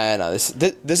 Come on. I know this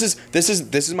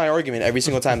is my argument. Every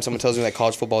single time someone tells me that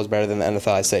college football is better than the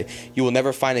NFL, I say you will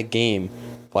never find a game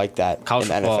like that College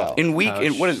in the football. NFL.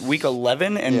 In what is week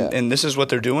 11 and Yeah. and this is what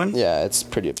they're doing? Yeah, it's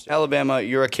pretty absurd. Alabama,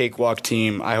 you're a cakewalk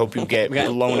team. I hope you get We got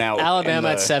blown out. Alabama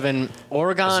in at the 7.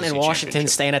 Oregon SEC and Washington championship.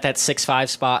 staying at that 6-5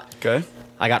 spot. Okay.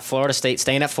 I got Florida State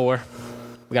staying at 4.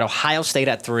 We got Ohio State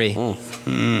at 3.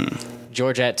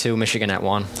 Georgia at 2. Michigan at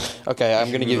 1. Okay,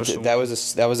 I'm gonna give that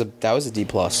was a D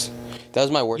plus. That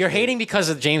was my worst. You're grade. hating because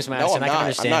of James No, Madison. I'm I not. can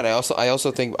understand. I'm not. I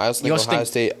also think You also Ohio think-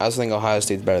 State. I also think Ohio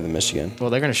State's better than Michigan. Well,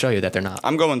 they're going to show you that they're not.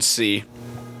 I'm going C. It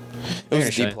was gonna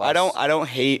a show D you. plus. I don't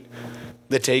hate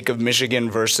the take of Michigan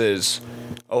versus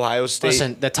Ohio State.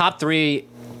 Listen, the top 3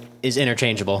 is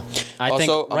interchangeable. I think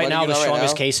Also, I'm right letting now you the know right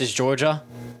strongest now- case is Georgia,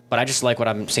 but I just like what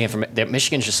I'm seeing from it.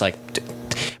 Michigan's just like,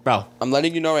 bro. I'm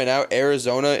letting you know right now.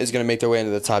 Arizona is gonna make their way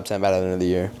into the top 10 by the end of the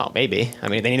year. Oh, maybe. I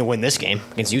mean, they need to win this game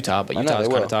against Utah, but I know, Utah is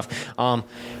they kind of will. tough.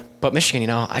 But Michigan,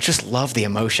 I just love the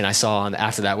emotion I saw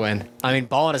after that win. I mean,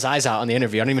 bawling his eyes out on the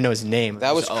interview. I don't even know his name.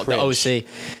 That was the cringe. OC.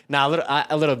 Nah,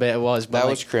 a little bit it was. But That like,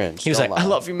 was cringe. He was Don't like, "I lie.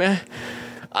 love you, man.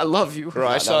 I love you." Bro,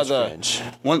 I that saw was the cringe.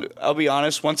 one. I'll be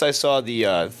honest. Once I saw the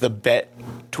bet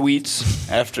tweets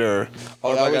after. Oh,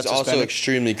 Odom that got was also suspended.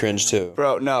 extremely cringe too.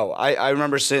 Bro, no. I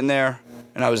remember sitting there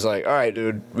and I was like, all right,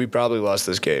 dude, we probably lost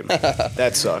this game.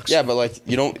 That sucks. Yeah, but like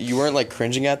you weren't like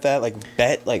cringing at that, like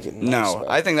bet, like nice, No, bro.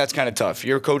 I think that's kind of tough.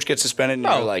 Your coach gets suspended and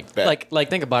Bro, you're like, bet. like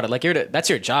think about it. Like that's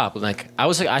your job. Like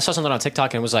I saw something on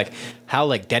TikTok and it was like how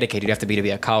like dedicated you have to be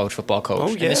a college football coach. Oh,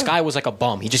 And yeah. this guy was like a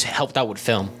bum. He just helped out with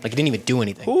film. Like he didn't even do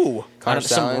anything. Who? Connor Some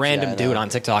Stallions? random Yeah, I dude know. on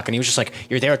TikTok, and he was just like,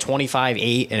 "You're there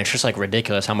 25-8," and it's just like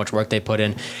ridiculous how much work they put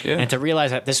in. Yeah. And to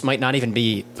realize that this might not even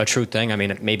be a true thing. I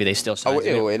mean, maybe they still sign. it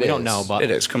we don't is. know, but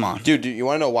It is. Come on. Dude, you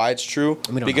want to know why it's true?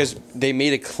 We don't Because they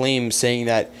made a claim saying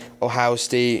that Ohio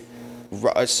State,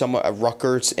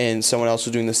 Rutgers, and someone else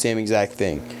was doing the same exact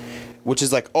thing, which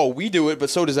is like, oh, we do it, but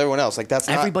so does everyone else. Like that's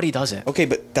not, everybody does it. Okay,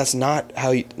 but that's not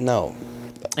how you. No.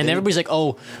 And everybody's like,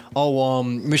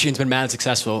 Michigan's been mad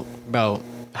successful, bro.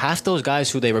 Half those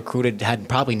guys who they recruited had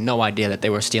probably no idea that they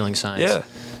were stealing signs. Yeah.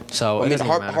 So I it mean, doesn't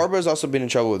even matter. Harbaugh's also been in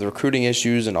trouble with recruiting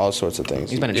issues and all sorts of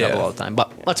things. He's been in Yeah. trouble all the time.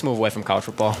 But let's move away from college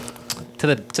football to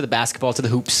the basketball, to the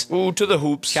hoops. Ooh, to the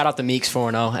hoops. Shout out the Meeks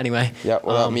 4-0. Anyway. Yeah,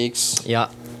 what up, Meeks? Yeah.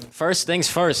 First things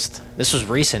first. This was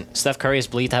recent. Steph Curry is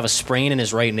believed to have a sprain in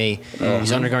his right knee.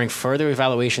 He's undergoing further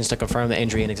evaluations to confirm the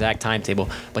injury and exact timetable,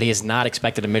 but he is not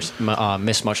expected to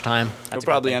miss much time. He'll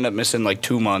probably end up missing like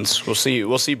 2 months. We'll see.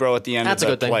 We'll see, bro, at the end That's a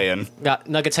of good the thing. play-in. Got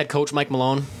Nuggets head coach Mike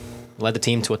Malone. Led the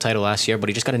team to a title last year, but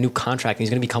he just got a new contract, and he's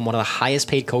going to become one of the highest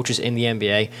paid coaches in the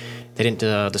NBA. They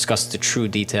didn't discuss the true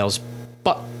details,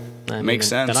 but I mean, Makes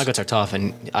sense. The Nuggets are tough,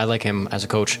 and I like him as a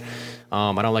coach.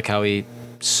 I don't like how he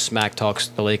smack talks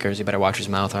the Lakers, he better watch his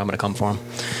mouth or I'm going to come for him.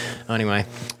 Anyway,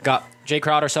 got Jay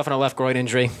Crowder suffering a left groin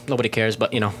injury. Nobody cares,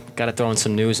 but, got to throw in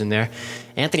some news in there.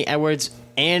 Anthony Edwards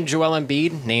and Joel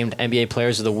Embiid named NBA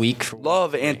Players of the Week.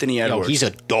 Love Anthony Edwards. He's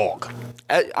a dog.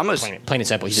 Plain and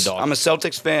simple, he's a dog. I'm a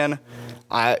Celtics fan,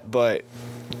 but,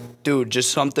 dude,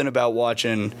 just something about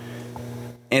watching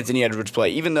Anthony Edwards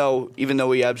play. Even though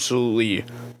he absolutely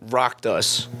rocked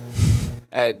us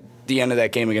at the end of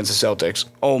that game against the Celtics.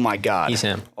 Oh my God. He's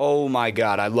him. Oh my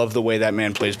God. I love the way that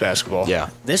man plays basketball. Yeah.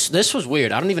 This was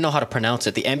weird. I don't even know how to pronounce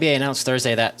it. The NBA announced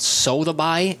Thursday that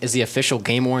Sotheby's is the official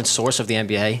game-worn source of the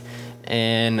NBA.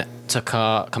 And to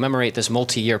commemorate this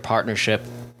multi-year partnership,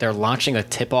 they're launching a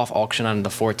tip-off auction on the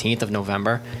 14th of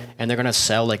November. And they're going to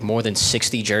sell like more than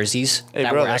 60 jerseys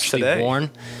that were actually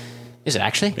worn. Is it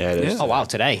actually? Yeah, it is. Oh, wow,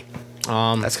 today.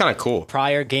 That's kind of cool.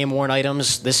 Prior game-worn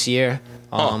items this year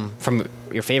from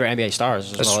your favorite NBA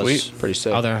stars. That's sweet. Pretty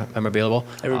sick. Other memorabilia.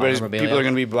 People are going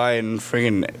to be buying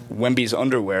friggin' Wemby's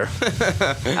underwear.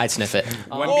 I'd sniff it.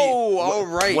 All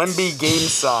right. Wemby game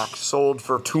sock sold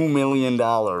for $2 million.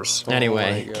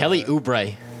 Anyway, Kelly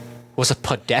Oubre was a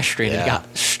pedestrian and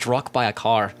got struck by a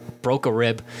car, broke a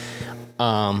rib.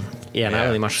 Not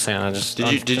really much to say on it.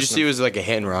 Did you see it was like a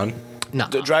hit and run? No.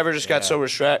 The driver just got so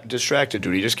distracted,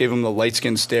 dude. He just gave him the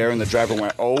light-skinned stare, and the driver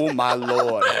went, "Oh my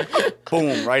Lord!"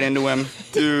 Boom, right into him,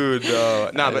 dude.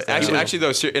 But actually,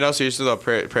 though, in all seriousness, though,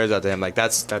 prayers out to him. Like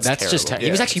that's terrible. Just terrible. He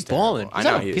was actually balling.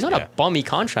 He's on a bummy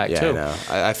contract too. I know.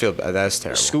 I feel that's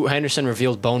terrible. Scoot Henderson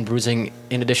revealed bone bruising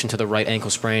in addition to the right ankle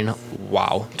sprain.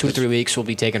 Wow. 2 to 3 weeks will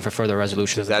be taken for further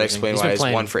resolution. Does that explain why he's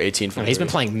 1 for 18 from? He's been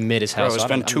playing mid as hell. Bro, it's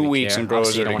been 2 weeks and bro,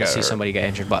 you don't want to see somebody get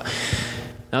injured, but.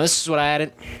 Now, this is what I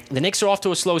added. The Knicks are off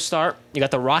to a slow start. You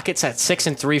got the Rockets at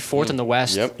 6-3, fourth in the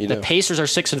West. Yep, the Pacers are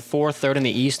 6-4, third in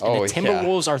the East. And the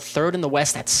Timberwolves are third in the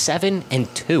West at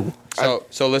 7-2.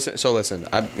 So listen.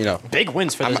 Big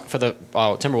wins for the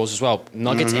Timberwolves as well.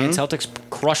 Nuggets and Celtics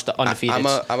crushed the undefeated.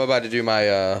 I'm about to do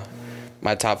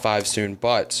my top 5 soon,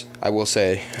 but I will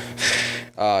say,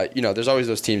 there's always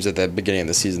those teams at the beginning of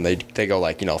the season. They go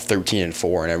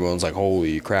 13-4, and everyone's like,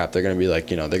 holy crap, they're gonna be they're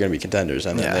gonna be contenders,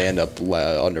 and then they end up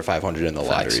under 500 in the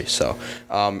lottery. So,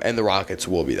 and the Rockets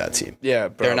will be that team. Yeah,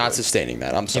 bro. They're not sustaining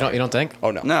that. I'm sorry. You don't think?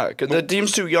 Oh no. No, because the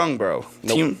team's too young, bro.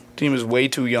 Nope. Team is way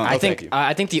too young. I think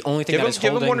the only thing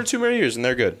give them 1 or 2 more years, and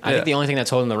they're good. I think the only thing that's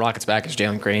holding the Rockets back is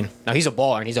Jalen Green. Now he's a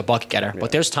baller and he's a bucket getter,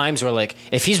 but there's times where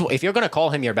if you're gonna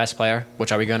call him your best player,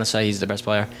 which are we gonna say he's the best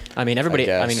player? I mean, everybody.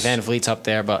 Van Vliet's up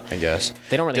there, but I guess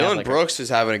they don't really. Dylan Brooks is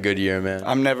having a good year, man.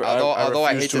 Although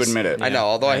I hate to admit it. I know.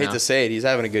 Although I hate to say it, he's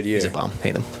having a good year. He's a bum.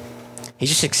 Hate him.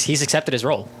 He's accepted his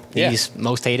role. Yeah. He's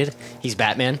most hated. He's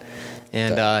Batman,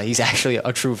 and he's actually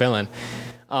a true villain.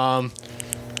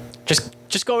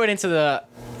 Just go right into the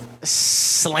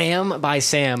slam by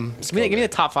Sam. Give me the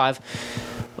top 5.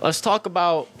 Let's talk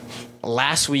about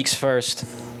last week's first.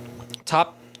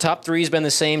 Top 3's been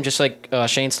the same, just like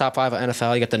Shane's top 5 at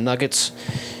NFL. You got the Nuggets,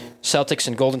 Celtics,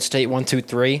 and Golden State 1, 2,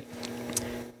 3.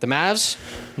 The Mavs,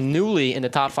 newly in the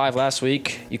top 5 last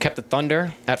week. You kept the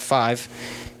Thunder at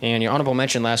 5. And your honorable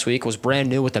mention last week was brand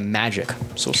new with the Magic.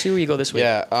 So we'll see where you go this week.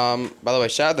 Yeah. By the way,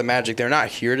 shout out the Magic. They're not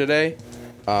here today.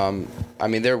 I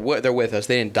mean, they're with us.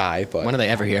 They didn't die, but when are they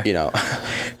ever here?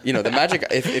 The Magic.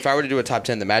 If I were to do a top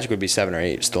 10, the Magic would be 7 or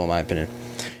 8. Still, in my opinion.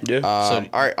 Yeah. All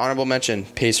right. Honorable mention: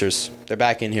 Pacers. They're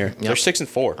back in here. Yep. They're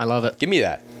 6-4. I love it. Give me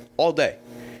that all day.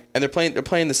 And they're playing the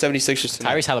 76ers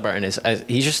tonight. Tyrese Halliburton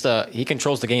he's just he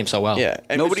controls the game so well. Yeah.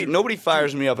 And nobody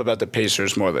fires me up about the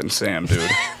Pacers more than Sam, dude.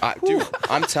 Dude,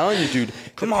 I'm telling you, dude.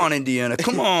 Come on, Indiana.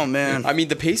 Come on, man. I mean,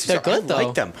 the Pacers. They're good, though. I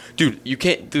like them, dude. You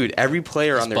can't, dude. Every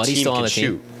player on their Buddy team still can on the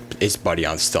shoot. Is Buddy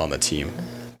still on the team?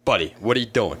 Buddy, what are you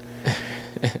doing?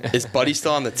 Is Buddy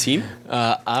still on the team?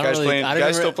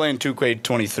 Guy's still playing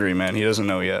 2K23, man. He doesn't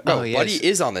know yet. No, Buddy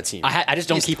is on the team. I just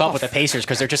don't keep up with the Pacers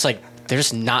because they're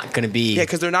just not going to be. Yeah,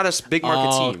 because they're not a big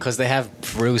market team. Because they have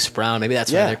Bruce Brown. Maybe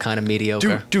that's why they're kind of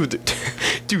mediocre. Dude,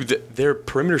 their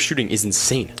perimeter shooting is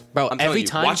insane. Bro, every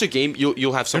time watch a game,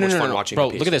 you'll have so much fun watching. Bro,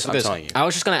 look at this. I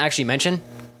was just going to actually mention.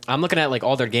 I'm looking at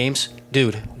all their games.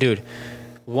 Dude.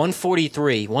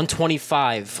 143,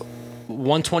 125.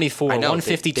 124,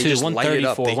 152,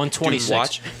 134,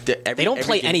 126. They don't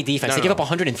play any defense. They give up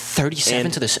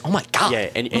 137 to this. Oh my god! Yeah,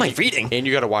 and am I reading? And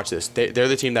you got to watch this. They're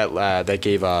the team that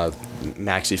gave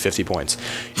Maxey 50 points.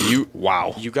 You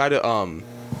got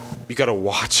to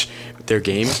watch their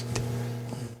game.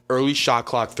 Early shot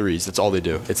clock threes. That's all they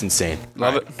do. It's insane.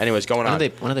 Love it. Anyways, going on. When do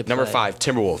they play? Number 5,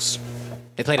 Timberwolves.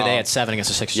 They play today at 7 against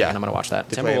the Sixers. Yeah, and I'm gonna watch that.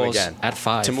 Timberwolves at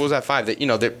 5. Timberwolves at 5.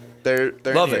 They're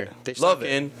Love in it. Here. They Love snuck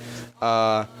it. in.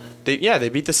 They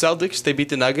beat the Celtics. They beat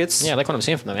the Nuggets. Yeah, I like what I'm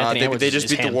seeing from them. Anthony Edwards they is just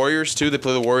beat the ham. Warriors too. They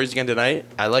play the Warriors again tonight.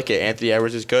 I like it. Anthony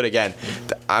Edwards is good again.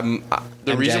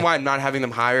 The reason why I'm not having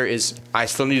them higher is I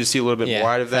still need to see a little bit more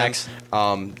out of them. Facts.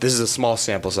 This is a small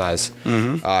sample size.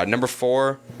 Number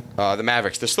 4, the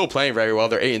Mavericks. They're still playing very well.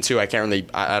 They're 8-2.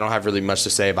 I don't have really much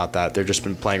to say about that. They've just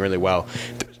been playing really well.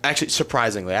 Actually,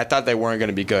 surprisingly, I thought they weren't going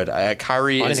to be good.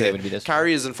 Kyrie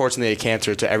is unfortunately a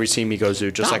cancer to every team he goes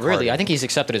to. Just Not like really. Harden. I think he's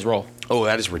accepted his role. Oh,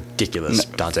 that is ridiculous,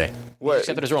 Dante. He's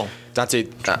accepted his role. Dante,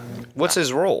 What's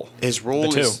his role? his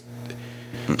role is.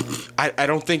 I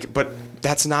don't think, but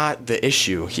that's not the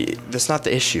issue. That's not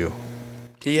the issue.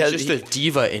 He's just a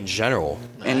diva in general,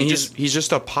 and he's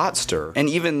just a pot stirrer. And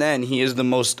even then, he is the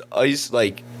most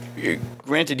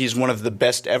granted, he's one of the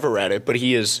best ever at it, but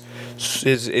his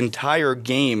entire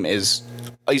game is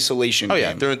isolation. Oh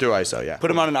yeah, game. through and through ISO. Yeah,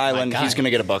 Put him on an island, he's gonna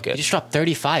get a bucket. He just dropped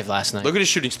 35 last night. Look at his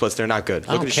shooting splits; they're not good.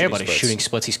 I don't care about his shooting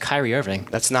splits. He's Kyrie Irving.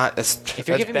 That's If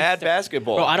you're giving bad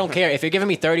basketball. Bro, I don't care. If you're giving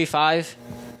me 35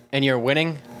 and you're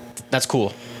winning, that's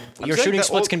cool. Your shooting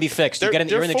splits can be fixed. You're in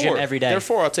the gym every day. They're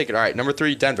 4. I'll take it. All right, number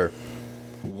 3, Denver.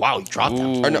 Wow, you dropped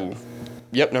them. Or no.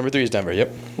 Yep, number 3 is Denver.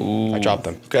 Yep, I dropped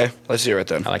them. Okay, let's hear it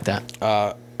then. I like that.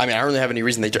 I don't really have any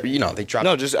reason they dropped.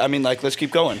 No, let's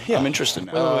keep going. Yeah. I'm interested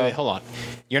now. Wait, hold on.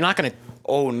 You're not gonna.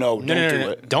 Oh no! Don't do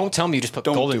it. Don't tell me you just put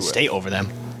Golden State over them.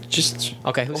 Just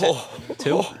Okay, who's it?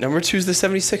 2? Number 2 is the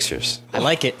 76ers. I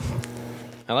like it.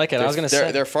 I was gonna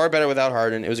say they're far better without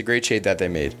Harden. It was a great trade that they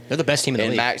made. they're the best team in the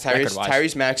And league.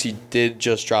 Tyrese Maxey did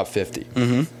just drop 50.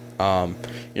 Mm-hmm.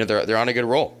 They're on a good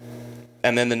roll.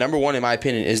 And then the number 1, in my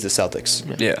opinion, is the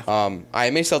Celtics. Yeah. I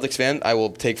am a Celtics fan. I will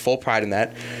take full pride in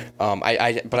that.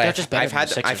 I've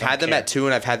had them at 2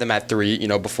 and I've had them at 3.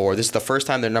 Before this is the first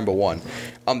time they're number 1.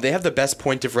 They have the best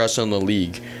point differential in the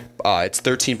league. It's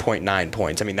 13.9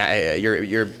 points. I mean, that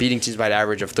you're beating teams by an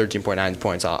average of 13.9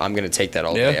 points. I'm going to take that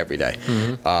all day, every day.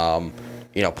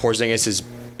 Mm-hmm. Porzingis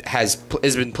has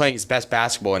been playing his best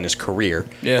basketball in his career.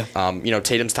 Yeah.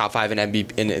 Tatum's top 5 in the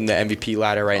MVP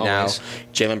ladder right now.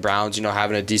 Jaylen Brown's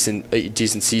having a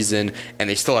decent season, and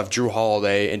they still have Drew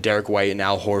Holiday and Derek White and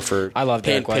Al Horford. I love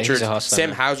Derek White. He's a hustler.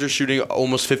 Sam Hauser shooting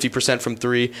almost 50% from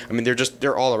 3. I mean,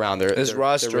 they're all around. This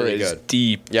roster they're really is good.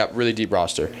 deep. Yeah, really deep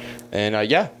roster. And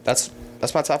that's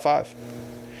my top 5.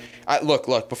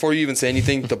 Look, before you even say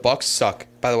anything, the Bucks suck.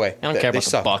 By the way, I don't care about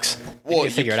suck. the Bucks. Well,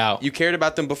 you figure it out. You cared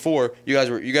about them before. You guys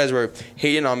were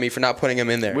hating on me for not putting them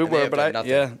in there. We were, but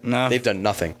no. They've done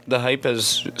nothing. The hype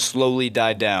has slowly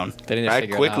died down. They didn't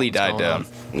figure quickly it out. died down.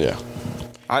 Yeah.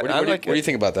 What do you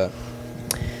think about that?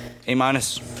 A-.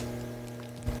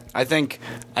 I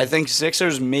think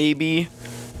Sixers maybe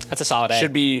That's a solid A.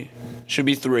 should be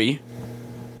 3.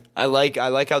 I like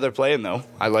how they're playing though.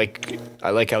 I like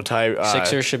how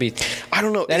Sixers should be. I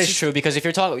don't know. That is true because if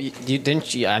you're talking,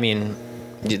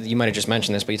 you might have just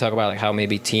mentioned this, but you talk about how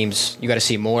maybe teams you got to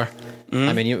see more. Mm-hmm.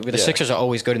 I mean, the Sixers are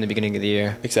always good in the beginning of the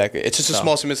year. Exactly. It's just a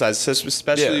small sample size,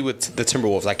 especially with the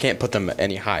Timberwolves. I can't put them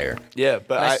any higher. Yeah,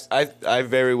 but I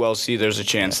very well see there's a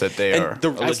chance that they are.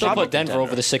 I still put Denver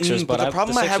over the Sixers, but the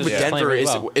problem I have with Denver is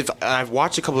well. I've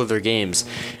watched a couple of their games.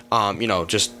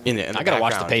 Just in the I gotta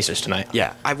watch the Pacers tonight.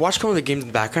 Yeah, I've watched a couple of the games in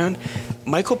the background.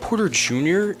 Michael Porter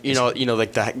Jr.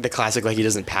 Like the classic, like he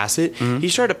doesn't pass it. Mm-hmm. He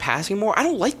started passing more. I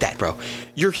don't like that, bro.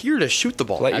 You're here to shoot the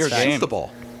ball. Let your game. Shoot the ball.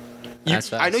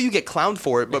 I know you get clowned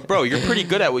for it, but bro, you're pretty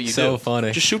good at what you do. So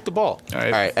funny. Just shoot the ball. All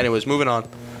right. Anyways, moving on.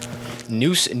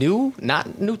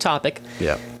 Not new topic.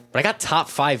 Yeah. But I got top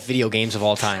 5 video games of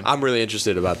all time. I'm really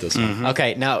interested about this one.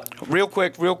 Okay, now Real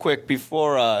quick,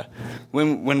 before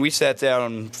when we sat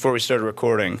down before we started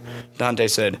recording, Dante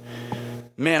said,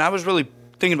 "Man, I was really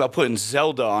thinking about putting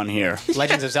Zelda on here."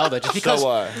 Legends of Zelda, just because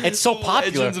it's so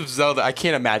popular. Legends of Zelda. I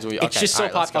can't imagine. It's just so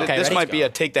popular. Okay, this ready? might be a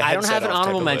take the I don't headset have an off type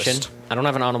honorable of mention. list. I don't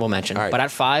have an honorable mention. All right. But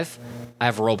at 5, I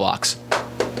have Roblox.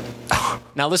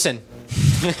 Now listen.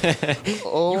 You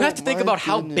have to think about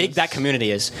how big that community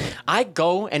is. I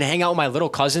go and hang out with my little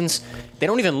cousins. They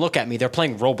don't even look at me. They're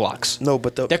playing Roblox. No,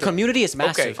 but their community is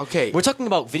massive. Okay. We're talking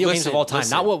about video games of all time,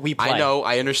 not what we play. I know.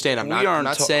 I understand. I'm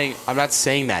not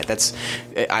saying that. That's.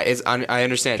 I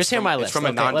understand. Just hear my list. It's from a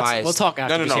Okay, non-biased. we'll talk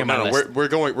after. No. We're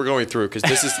going through because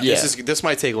this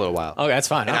might take a little while. Okay, that's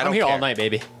fine. And I'm here all night,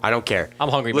 baby. I don't care. I'm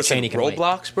hungry, but Listen, Cheney can wait.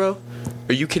 Roblox, bro.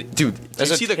 Are you kidding, dude?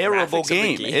 That's a terrible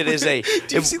game. It is a.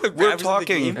 Do you see the we're graphics of the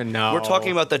talking. game? No. We're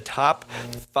talking about the top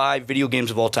 5 video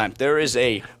games of all time. There is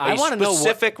a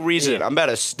specific reason. Yeah. I'm about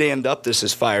to stand up. This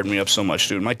has fired me up so much,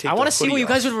 dude. I want to see what you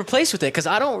guys would replace with it because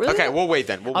I don't really. Okay, we'll wait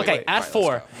then. Okay, at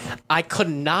 4, I could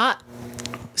not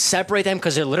separate them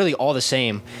because they're literally all the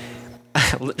same.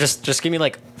 just give me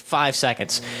like 5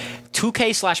 seconds.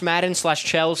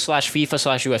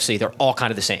 2K/Madden/Chell/FIFA/UFC. They're all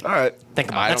kind of the same. All right. Think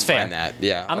about it. I That's don't fair. mind that.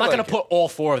 Yeah, I'm not going to put all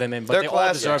 4 of them in, but They're they all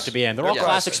classics. deserve to be in. They're all Yes.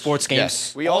 classic sports games.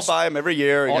 Yes. We all buy them every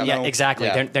year. Yeah, exactly.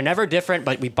 Yeah. They're never different,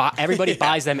 but everybody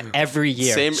buys them every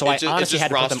year. So I honestly had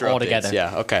to put them all together.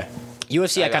 Yeah, okay.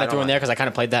 UFC, I kind I of threw in don't there because I kind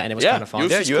of played that and it was Yeah, kind of fun.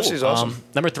 Yeah, UFC's UFC's cool. awesome.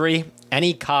 Number 3,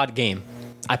 any COD game.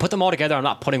 I put them all together. I'm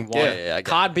not putting one. Yeah, I get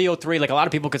COD BO3, like a lot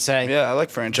of people could say, Yeah, I like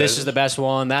franchises. this is the best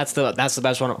one. That's the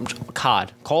best one.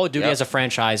 COD. Call of Duty Yep. as a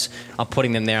franchise. I'm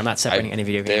putting them there. I'm not separating any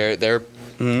video game. They're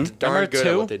darn Number good 2,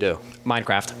 at what they do.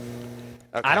 Minecraft.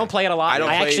 Okay. I don't play it a lot. I don't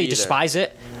play it actually either. despise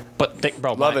it. But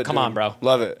bro, Love it, come dude. on, bro.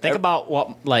 Love it. Think about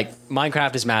what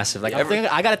Minecraft is massive. Like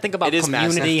I got to think about It is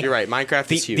community. massive. You're right.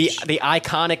 Minecraft is huge. The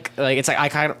iconic, like it's like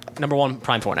iconic number 1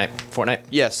 prime Fortnite.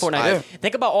 Yes, Fortnite.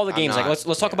 Think about all the games. Like not-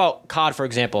 let's talk about COD for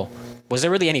example. Was there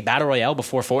really any battle royale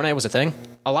before Fortnite was a thing?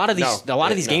 A lot of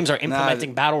these games are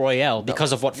implementing battle royale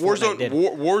because of what Fortnite did.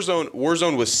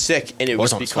 Warzone was sick, and it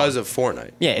was Warzone's because of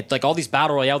Fortnite. Yeah, like all these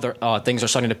battle royale things are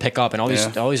starting to pick up, and all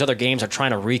these other games are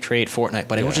trying to recreate Fortnite,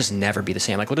 but it will just never be the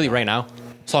same. Like literally right now,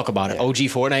 let's talk about it. OG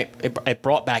Fortnite, it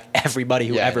brought back everybody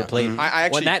who ever played. I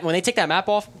actually- when they take that map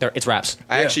off, it's wraps.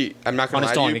 I'm not gonna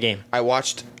lie to Uninstalling you. the game. I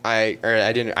went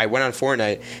on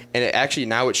Fortnite, and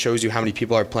now it shows you how many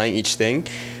people are playing each thing.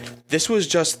 This was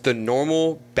just the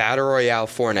normal battle royale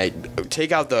Fortnite.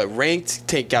 Take out the ranked,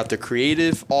 take out the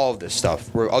creative, all of this stuff.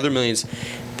 Where other millions,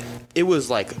 it was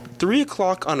like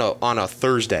 3:00 on a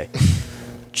Thursday.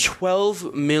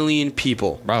 12 million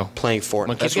people, playing Fortnite.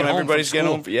 When kids That's when everybody's getting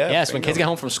home. Yeah, yes, when kids get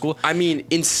home from school. I mean,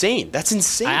 insane. That's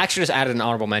insane. I actually just added an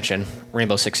honorable mention: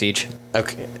 Rainbow Six Siege.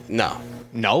 Okay, no.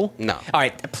 No. No. All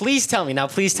right, please tell me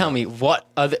what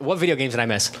video games did I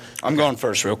miss? I'm going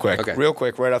first real quick. Okay. Real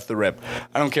quick, right off the rip.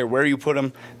 I don't care where you put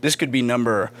them. This could be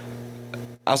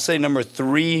I'll say number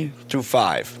 3 through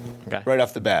 5. Okay. Right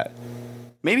off the bat.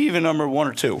 Maybe even number 1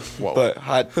 or 2. Whoa. But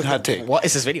hot take. What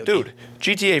is this video game? Dude,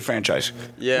 GTA franchise.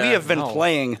 Yeah. We have been No.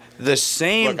 playing the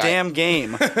same Look, damn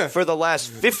game for the last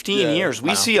 15 years.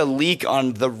 We see a leak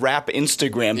on the Rap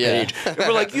Instagram page. And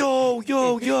we're like, yo.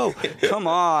 Come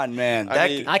on, man.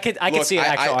 I could see an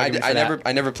actual argument for that.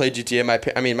 I never played GTA.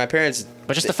 My parents.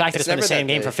 But just the fact that it's been the never same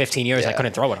that game they- for 15 years, I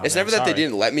couldn't throw it on It's there. never that they Sorry.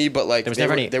 didn't let me, but like was they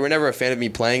never were, any- they were never a fan of me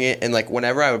playing it, and like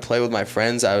whenever I would play with my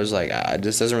friends, I was like,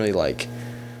 this doesn't really like.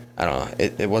 I don't know.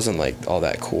 It wasn't like all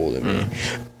that cool to me.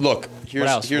 Look, here's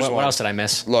What one. else did I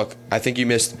miss? Look, I think you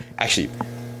missed. Actually,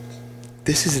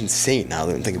 this is insane. Now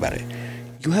that I think about it,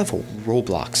 you have a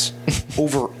Roblox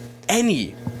over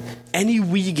any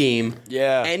Wii game.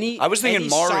 Yeah. I was thinking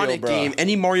Mario Sonic bro. game,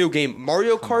 any Mario game,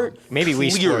 Mario Kart. Maybe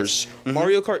Wii clears. Sports.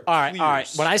 Mario Kart. All right.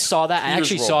 clears. When I saw that, I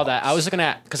Clears actually saw that. Roblox. I was looking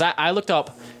at because I looked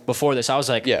up before this. I was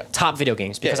like, Yeah. top video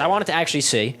games because Yeah. I wanted to actually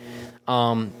see.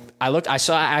 I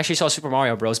actually saw Super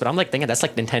Mario Bros, but I'm like thinking that's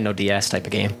like Nintendo DS type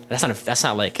of game. That's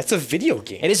not like. That's a video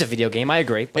game. It is a video game. I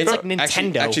agree, but it's like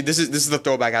Nintendo. Actually, this is the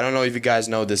throwback. I don't know if you guys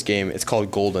know this game. It's called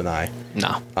GoldenEye.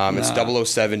 No. It's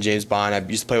 007 James Bond. I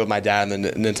used to play with my dad on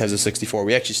the Nintendo 64.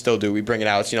 We actually still do. We bring it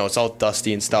out. It's all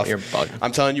dusty and stuff. You're bugging.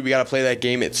 I'm telling you, we gotta play that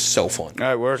game. It's so fun. All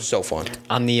right, word. So fun.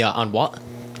 On the on what?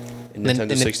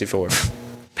 Nintendo 64.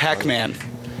 Pac-Man.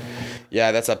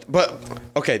 Yeah, that's up. But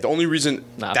okay, the only reason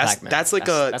Nah, that's Pac-Man. that's like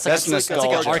That's like an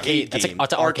nostalgia. arcade. That's like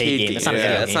an arcade game. That's not a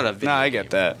video that's game. not a video. Nah, I get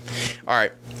that. All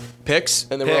right, picks,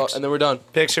 and then Picks. we're done.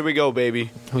 Picks, here we go,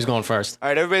 baby. Who's going first? All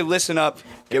right, everybody listen up.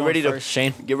 Get going ready to first,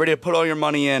 Shane. Get ready to put all your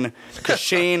money in, because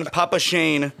Papa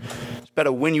Shane, is about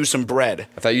to win you some bread.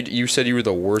 I thought you said you were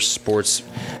the worst sports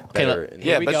bettor. look, in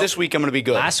Here Yeah, we but go. this week I'm gonna be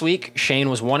good. Last week, Shane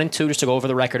was 1-2, just to go over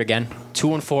the record again.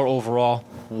 2-4 overall.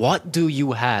 What do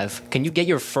you have? Can you get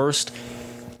your first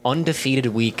undefeated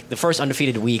week? The first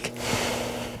undefeated week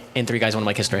in Three Guys One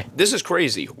Mic history. This is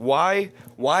crazy. Why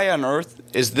on earth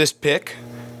is this pick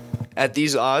at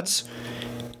these odds?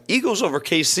 Eagles over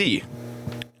KC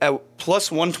at plus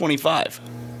 125.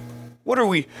 What are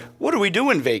we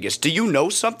doing, Vegas? Do you know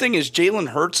something? Is Jalen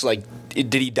Hurts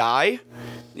did he die?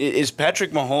 Is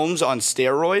Patrick Mahomes on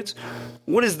steroids?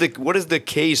 What is the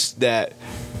case that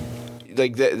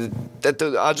that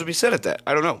the odds would be set at that?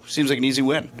 I don't know. Seems like an easy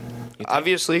win.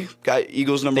 Obviously, got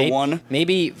Eagles number 1.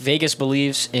 Maybe Vegas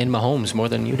believes in Mahomes more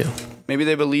than you do. Maybe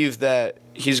they believe that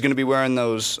he's going to be wearing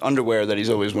those underwear that he's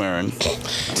always wearing.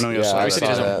 I know you'll Yeah, say I He said he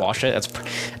saw doesn't that. wash it.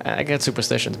 I got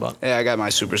superstitions, but Yeah, I got my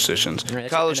superstitions. Right,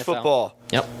 that's College NFL. football.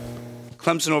 Yep.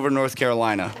 Clemson over North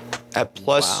Carolina at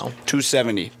plus Wow.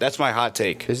 270. That's my hot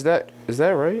take. Is that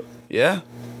right? Yeah?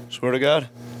 Swear to God.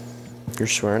 You're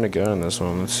swearing to God on this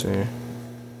one. Let's see.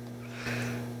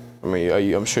 I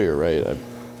mean, I'm sure you're right.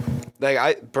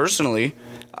 I personally,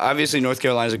 obviously North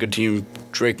Carolina's a good team.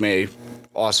 Drake May,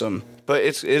 awesome. But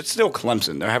it's still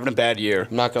Clemson. They're having a bad year.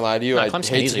 I'm not gonna lie to you. No, I Clemson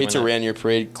hate easily to win that. ran your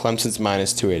parade. Clemson's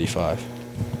minus 285.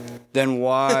 Then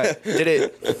why did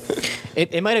it?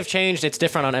 It might have changed. It's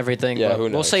different on everything. Yeah, but who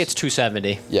we'll knows? say it's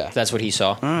 270. Yeah. If that's what he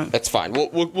saw. That's fine.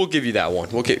 We'll give you that one.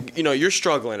 You're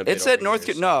struggling a bit. It said over North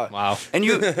yours. No. Wow. And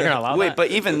you You're gonna allow wait, that?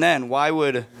 but even then, why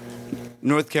would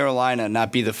North Carolina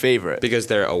not be the favorite? Because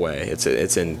they're away.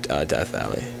 It's in Death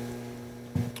Valley.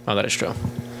 Oh, that is true.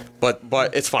 But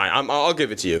it's fine. I'll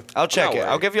give it to you. I'll I'm check not it. worried.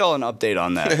 I'll give you all an update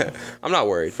on that I'm not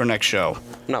worried. for next show.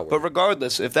 I'm not But worried.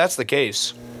 regardless, if that's the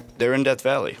case, they're in Death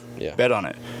Valley. Yeah. Bet on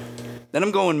it. Then I'm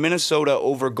going Minnesota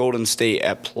over Golden State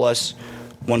at plus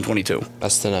 122.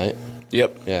 That's tonight.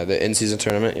 Yep. Yeah, the in-season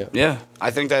tournament. Yeah. Yeah.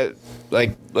 I think that,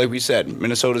 like we said,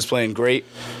 Minnesota's playing great.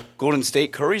 Golden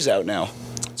State, Curry's out now.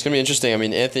 It's gonna be interesting. I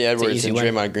mean, Anthony Edwards easy and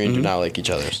win. Draymond Green do not like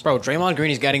each other. Bro, Draymond Green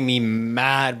is getting me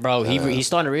mad, bro. He's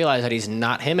starting to realize that he's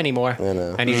not him anymore. I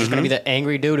know. And he's just gonna be the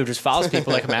angry dude who just fouls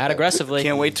people like mad aggressively.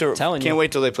 Can't wait till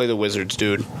they play the Wizards,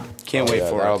 dude. Can't wait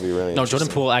for That'll it. be really No, Jordan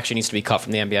interesting. Poole actually needs to be cut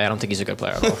from the NBA. I don't think he's a good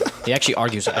player at all. He actually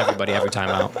argues with everybody every time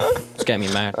out. It's getting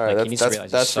me mad. All right, Like, he needs to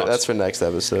realize he sucks. that's for next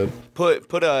episode. Put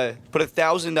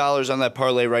 $1,000 on that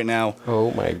parlay right now. Oh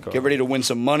my god. Get ready to win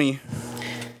some money.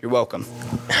 You're welcome.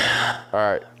 All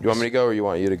right. You want me to go or you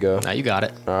want you to go? Now you got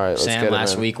it. All right, let's Sam get him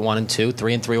last in. week 1-2,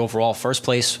 3-3 overall, first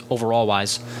place overall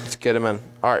wise. Let's get him in.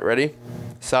 All right, ready?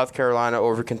 South Carolina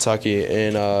over Kentucky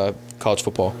in college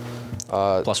football.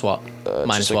 Plus what?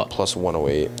 Minus just like what? Plus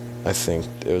 108. I think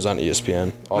it was on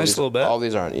ESPN. Nice little bet. All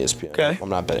these are on ESPN. Okay. I'm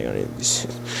not betting on any of these.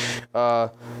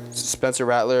 Spencer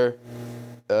Rattler.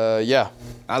 Yeah.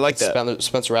 I like that.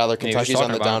 Spencer Rattler. Yeah, he was Kentucky's on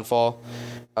talking the about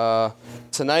downfall.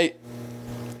 Tonight,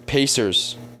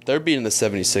 Pacers. They're beating the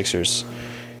 76ers.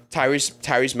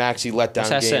 Tyrese Maxey letdown What's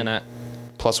that game. saying at?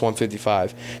 Plus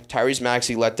 155. Tyrese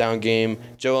Maxey letdown game.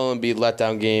 Joel Embiid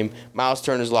letdown game. Miles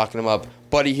Turner's locking him up.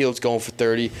 Buddy Hield's going for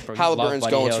 30. Bro, you love Halliburton's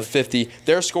Buddy going Hield. for 50.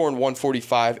 They're scoring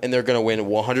 145, and they're going to win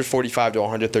 145 to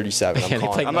 137. Yeah, they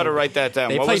calling play it. I'm going to write that down.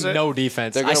 They What played was it? no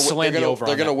defense. They're I gonna, slammed the over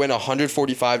they're on going to that. win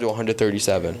 145 to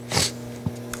 137.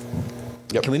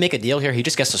 Can we make a deal here? He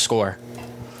just gets to score.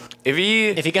 If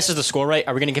If he guesses the score right,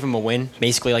 are we going to give him a win?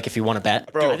 Basically, like if you want to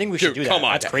bet? Bro, I think we should do that. Come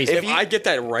on. That's crazy. If I get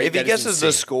that right, he guesses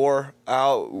the score,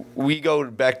 we go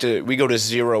to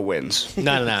 0 wins.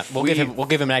 No. We'll give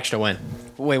him an extra win.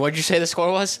 Wait, what did you say the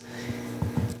score was?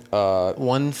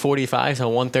 145 to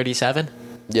 137.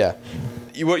 Yeah.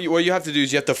 What you have to do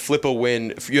is you have to flip a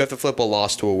win. You have to flip a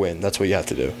loss to a win. That's what you have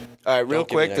to do. All right, real Don't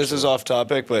give me quick, an this extra is one. off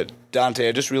topic, but Dante,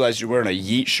 I just realized you're wearing a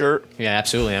Yeet shirt. Yeah,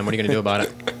 absolutely. And what are you going to do about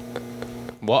it?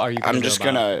 What are you going to I'm do just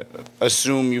about going to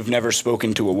assume you've never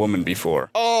spoken to a woman before.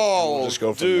 Oh, We'll just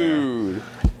go from dude. it?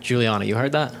 Juliana, you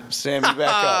heard that? Sam, you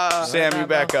back up. Sam, you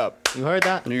back up. You heard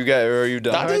that? Are you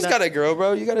done? Dante's that? got a girl,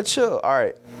 bro. You got to chill. All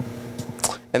right.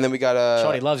 And then we got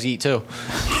Shorty loves Yeet too.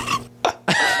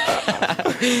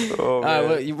 Oh, man.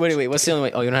 Wait. What's the only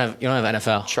way? Oh, you don't have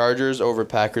NFL. Chargers over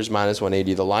Packers minus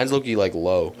 180. The line's looking like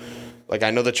low. Like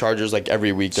I know the Chargers like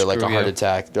every week they're like a Screw heart you.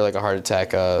 attack. They're like a heart attack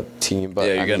team. But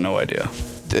Yeah, you I got mean, no idea.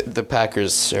 the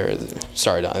Packers are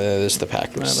sorry, Don. It's the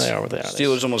Packers. They are what they are.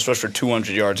 Steelers almost rushed for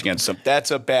 200 yards against them.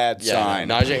 That's a bad Yeah, sign.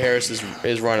 Najee Harris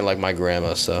is running like my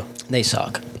grandma. So They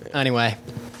suck. Anyway,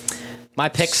 my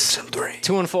picks 6-3.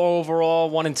 2-4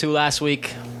 overall, 1-2 last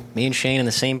week. Me and Shane in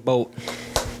the same boat.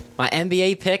 My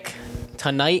NBA pick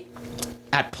tonight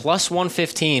at plus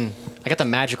 115. I got the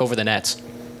Magic over the Nets.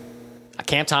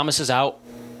 Cam Thomas is out.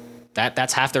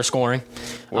 That's half their scoring.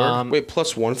 wait,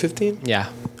 plus 115? Yeah.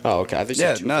 Oh, okay. I think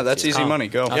Yeah, no, that's easy Oh. money.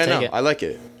 Go. I'll Yeah, take no, it. I like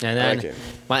it. And I then like it.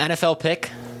 my NFL pick,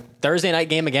 Thursday night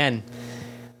game again.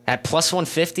 At plus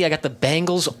 150, I got the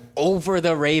Bengals over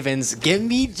the Ravens. Give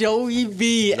me Joey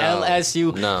B.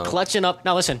 LSU no. clutching up.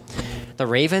 Now listen, the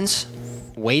Ravens,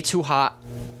 way too hot.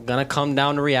 Gonna come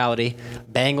down to reality.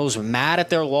 Bengals mad at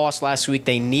their loss last week.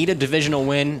 They need a divisional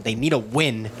win. They need a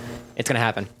win. It's gonna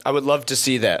happen, I would love to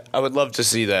see that. and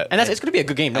it's gonna be a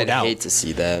good game, no I'd doubt. hate to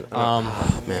see that.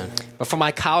 Oh, man. But for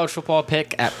my college football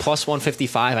pick at plus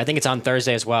 155, I think it's on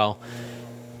Thursday as well.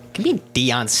 Give me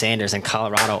Deion Sanders in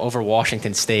Colorado over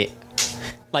Washington State.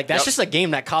 Like, that's Yep. just a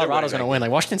game that Colorado's going to win.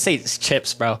 Like, Washington State's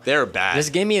chips, bro. They're bad.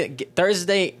 Just give me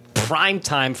Thursday prime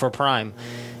time for prime.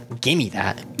 Give me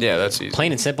that. Yeah, that's easy.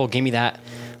 Plain and simple, give me that.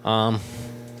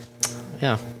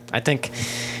 Yeah, I think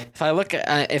if I look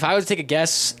at, if I was to take a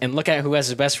guess and look at who has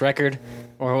the best record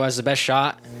or who has the best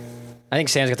shot, I think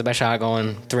Sam's got the best shot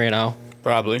going 3-0.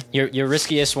 Probably. Your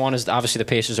riskiest one is obviously the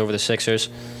Pacers over the Sixers.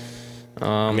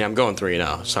 I mean, I'm going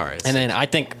 3-0. Sorry. And then I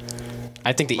think the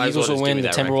Might as well Eagles will just give win, me the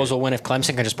that Timberwolves record. will win if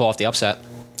Clemson can just pull off the upset.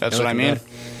 That's They're what I looking mean.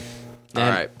 good. All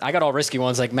right. I got all risky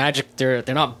ones like Magic. They're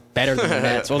not better than the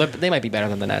Nets. Well, they might be better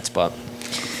than the Nets, but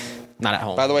not at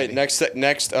home. By the way, next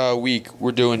week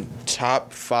we're doing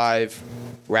top 5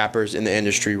 rappers in the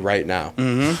industry right now.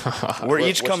 We're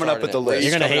each coming up with the list.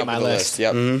 You're gonna hate my list.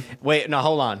 Yep. Wait, no,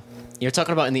 hold on. You're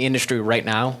talking about in the industry right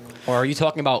now, or are you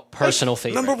talking about personal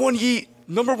favorite? Number one Yeet.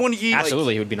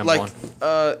 Absolutely, he would be number one.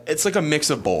 It's like a mix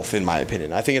of both, in my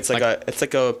opinion. I think it's like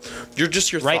you're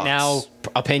just your Right thoughts.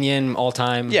 now, opinion, all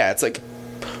time. Yeah, it's like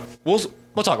We'll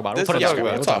talk about it. We'll put it yeah, this way.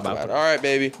 we'll We'll talk talk about about it. it. All right,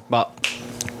 baby. But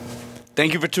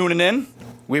Thank you for tuning in.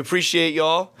 We appreciate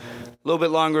y'all. A little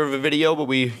bit longer of a video, but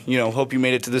we, hope you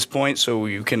made it to this point so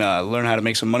you can learn how to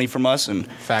make some money from us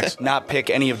and Facts. not pick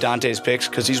any of Dante's picks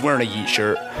because he's wearing a Yeet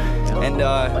shirt. And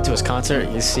went to his concert.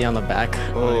 You see on the back.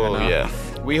 I don't even know. yeah,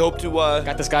 we hope to.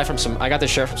 Got this guy I got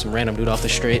this shirt from some random dude off the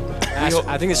street. I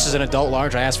think this is an adult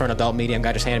large. I asked for an adult medium.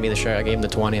 Guy just handed me the shirt. I gave him the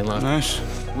 20 and left. Nice.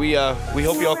 We hope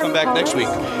you all come back next week.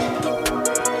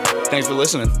 Thanks for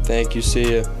listening. Thank you.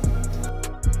 See ya.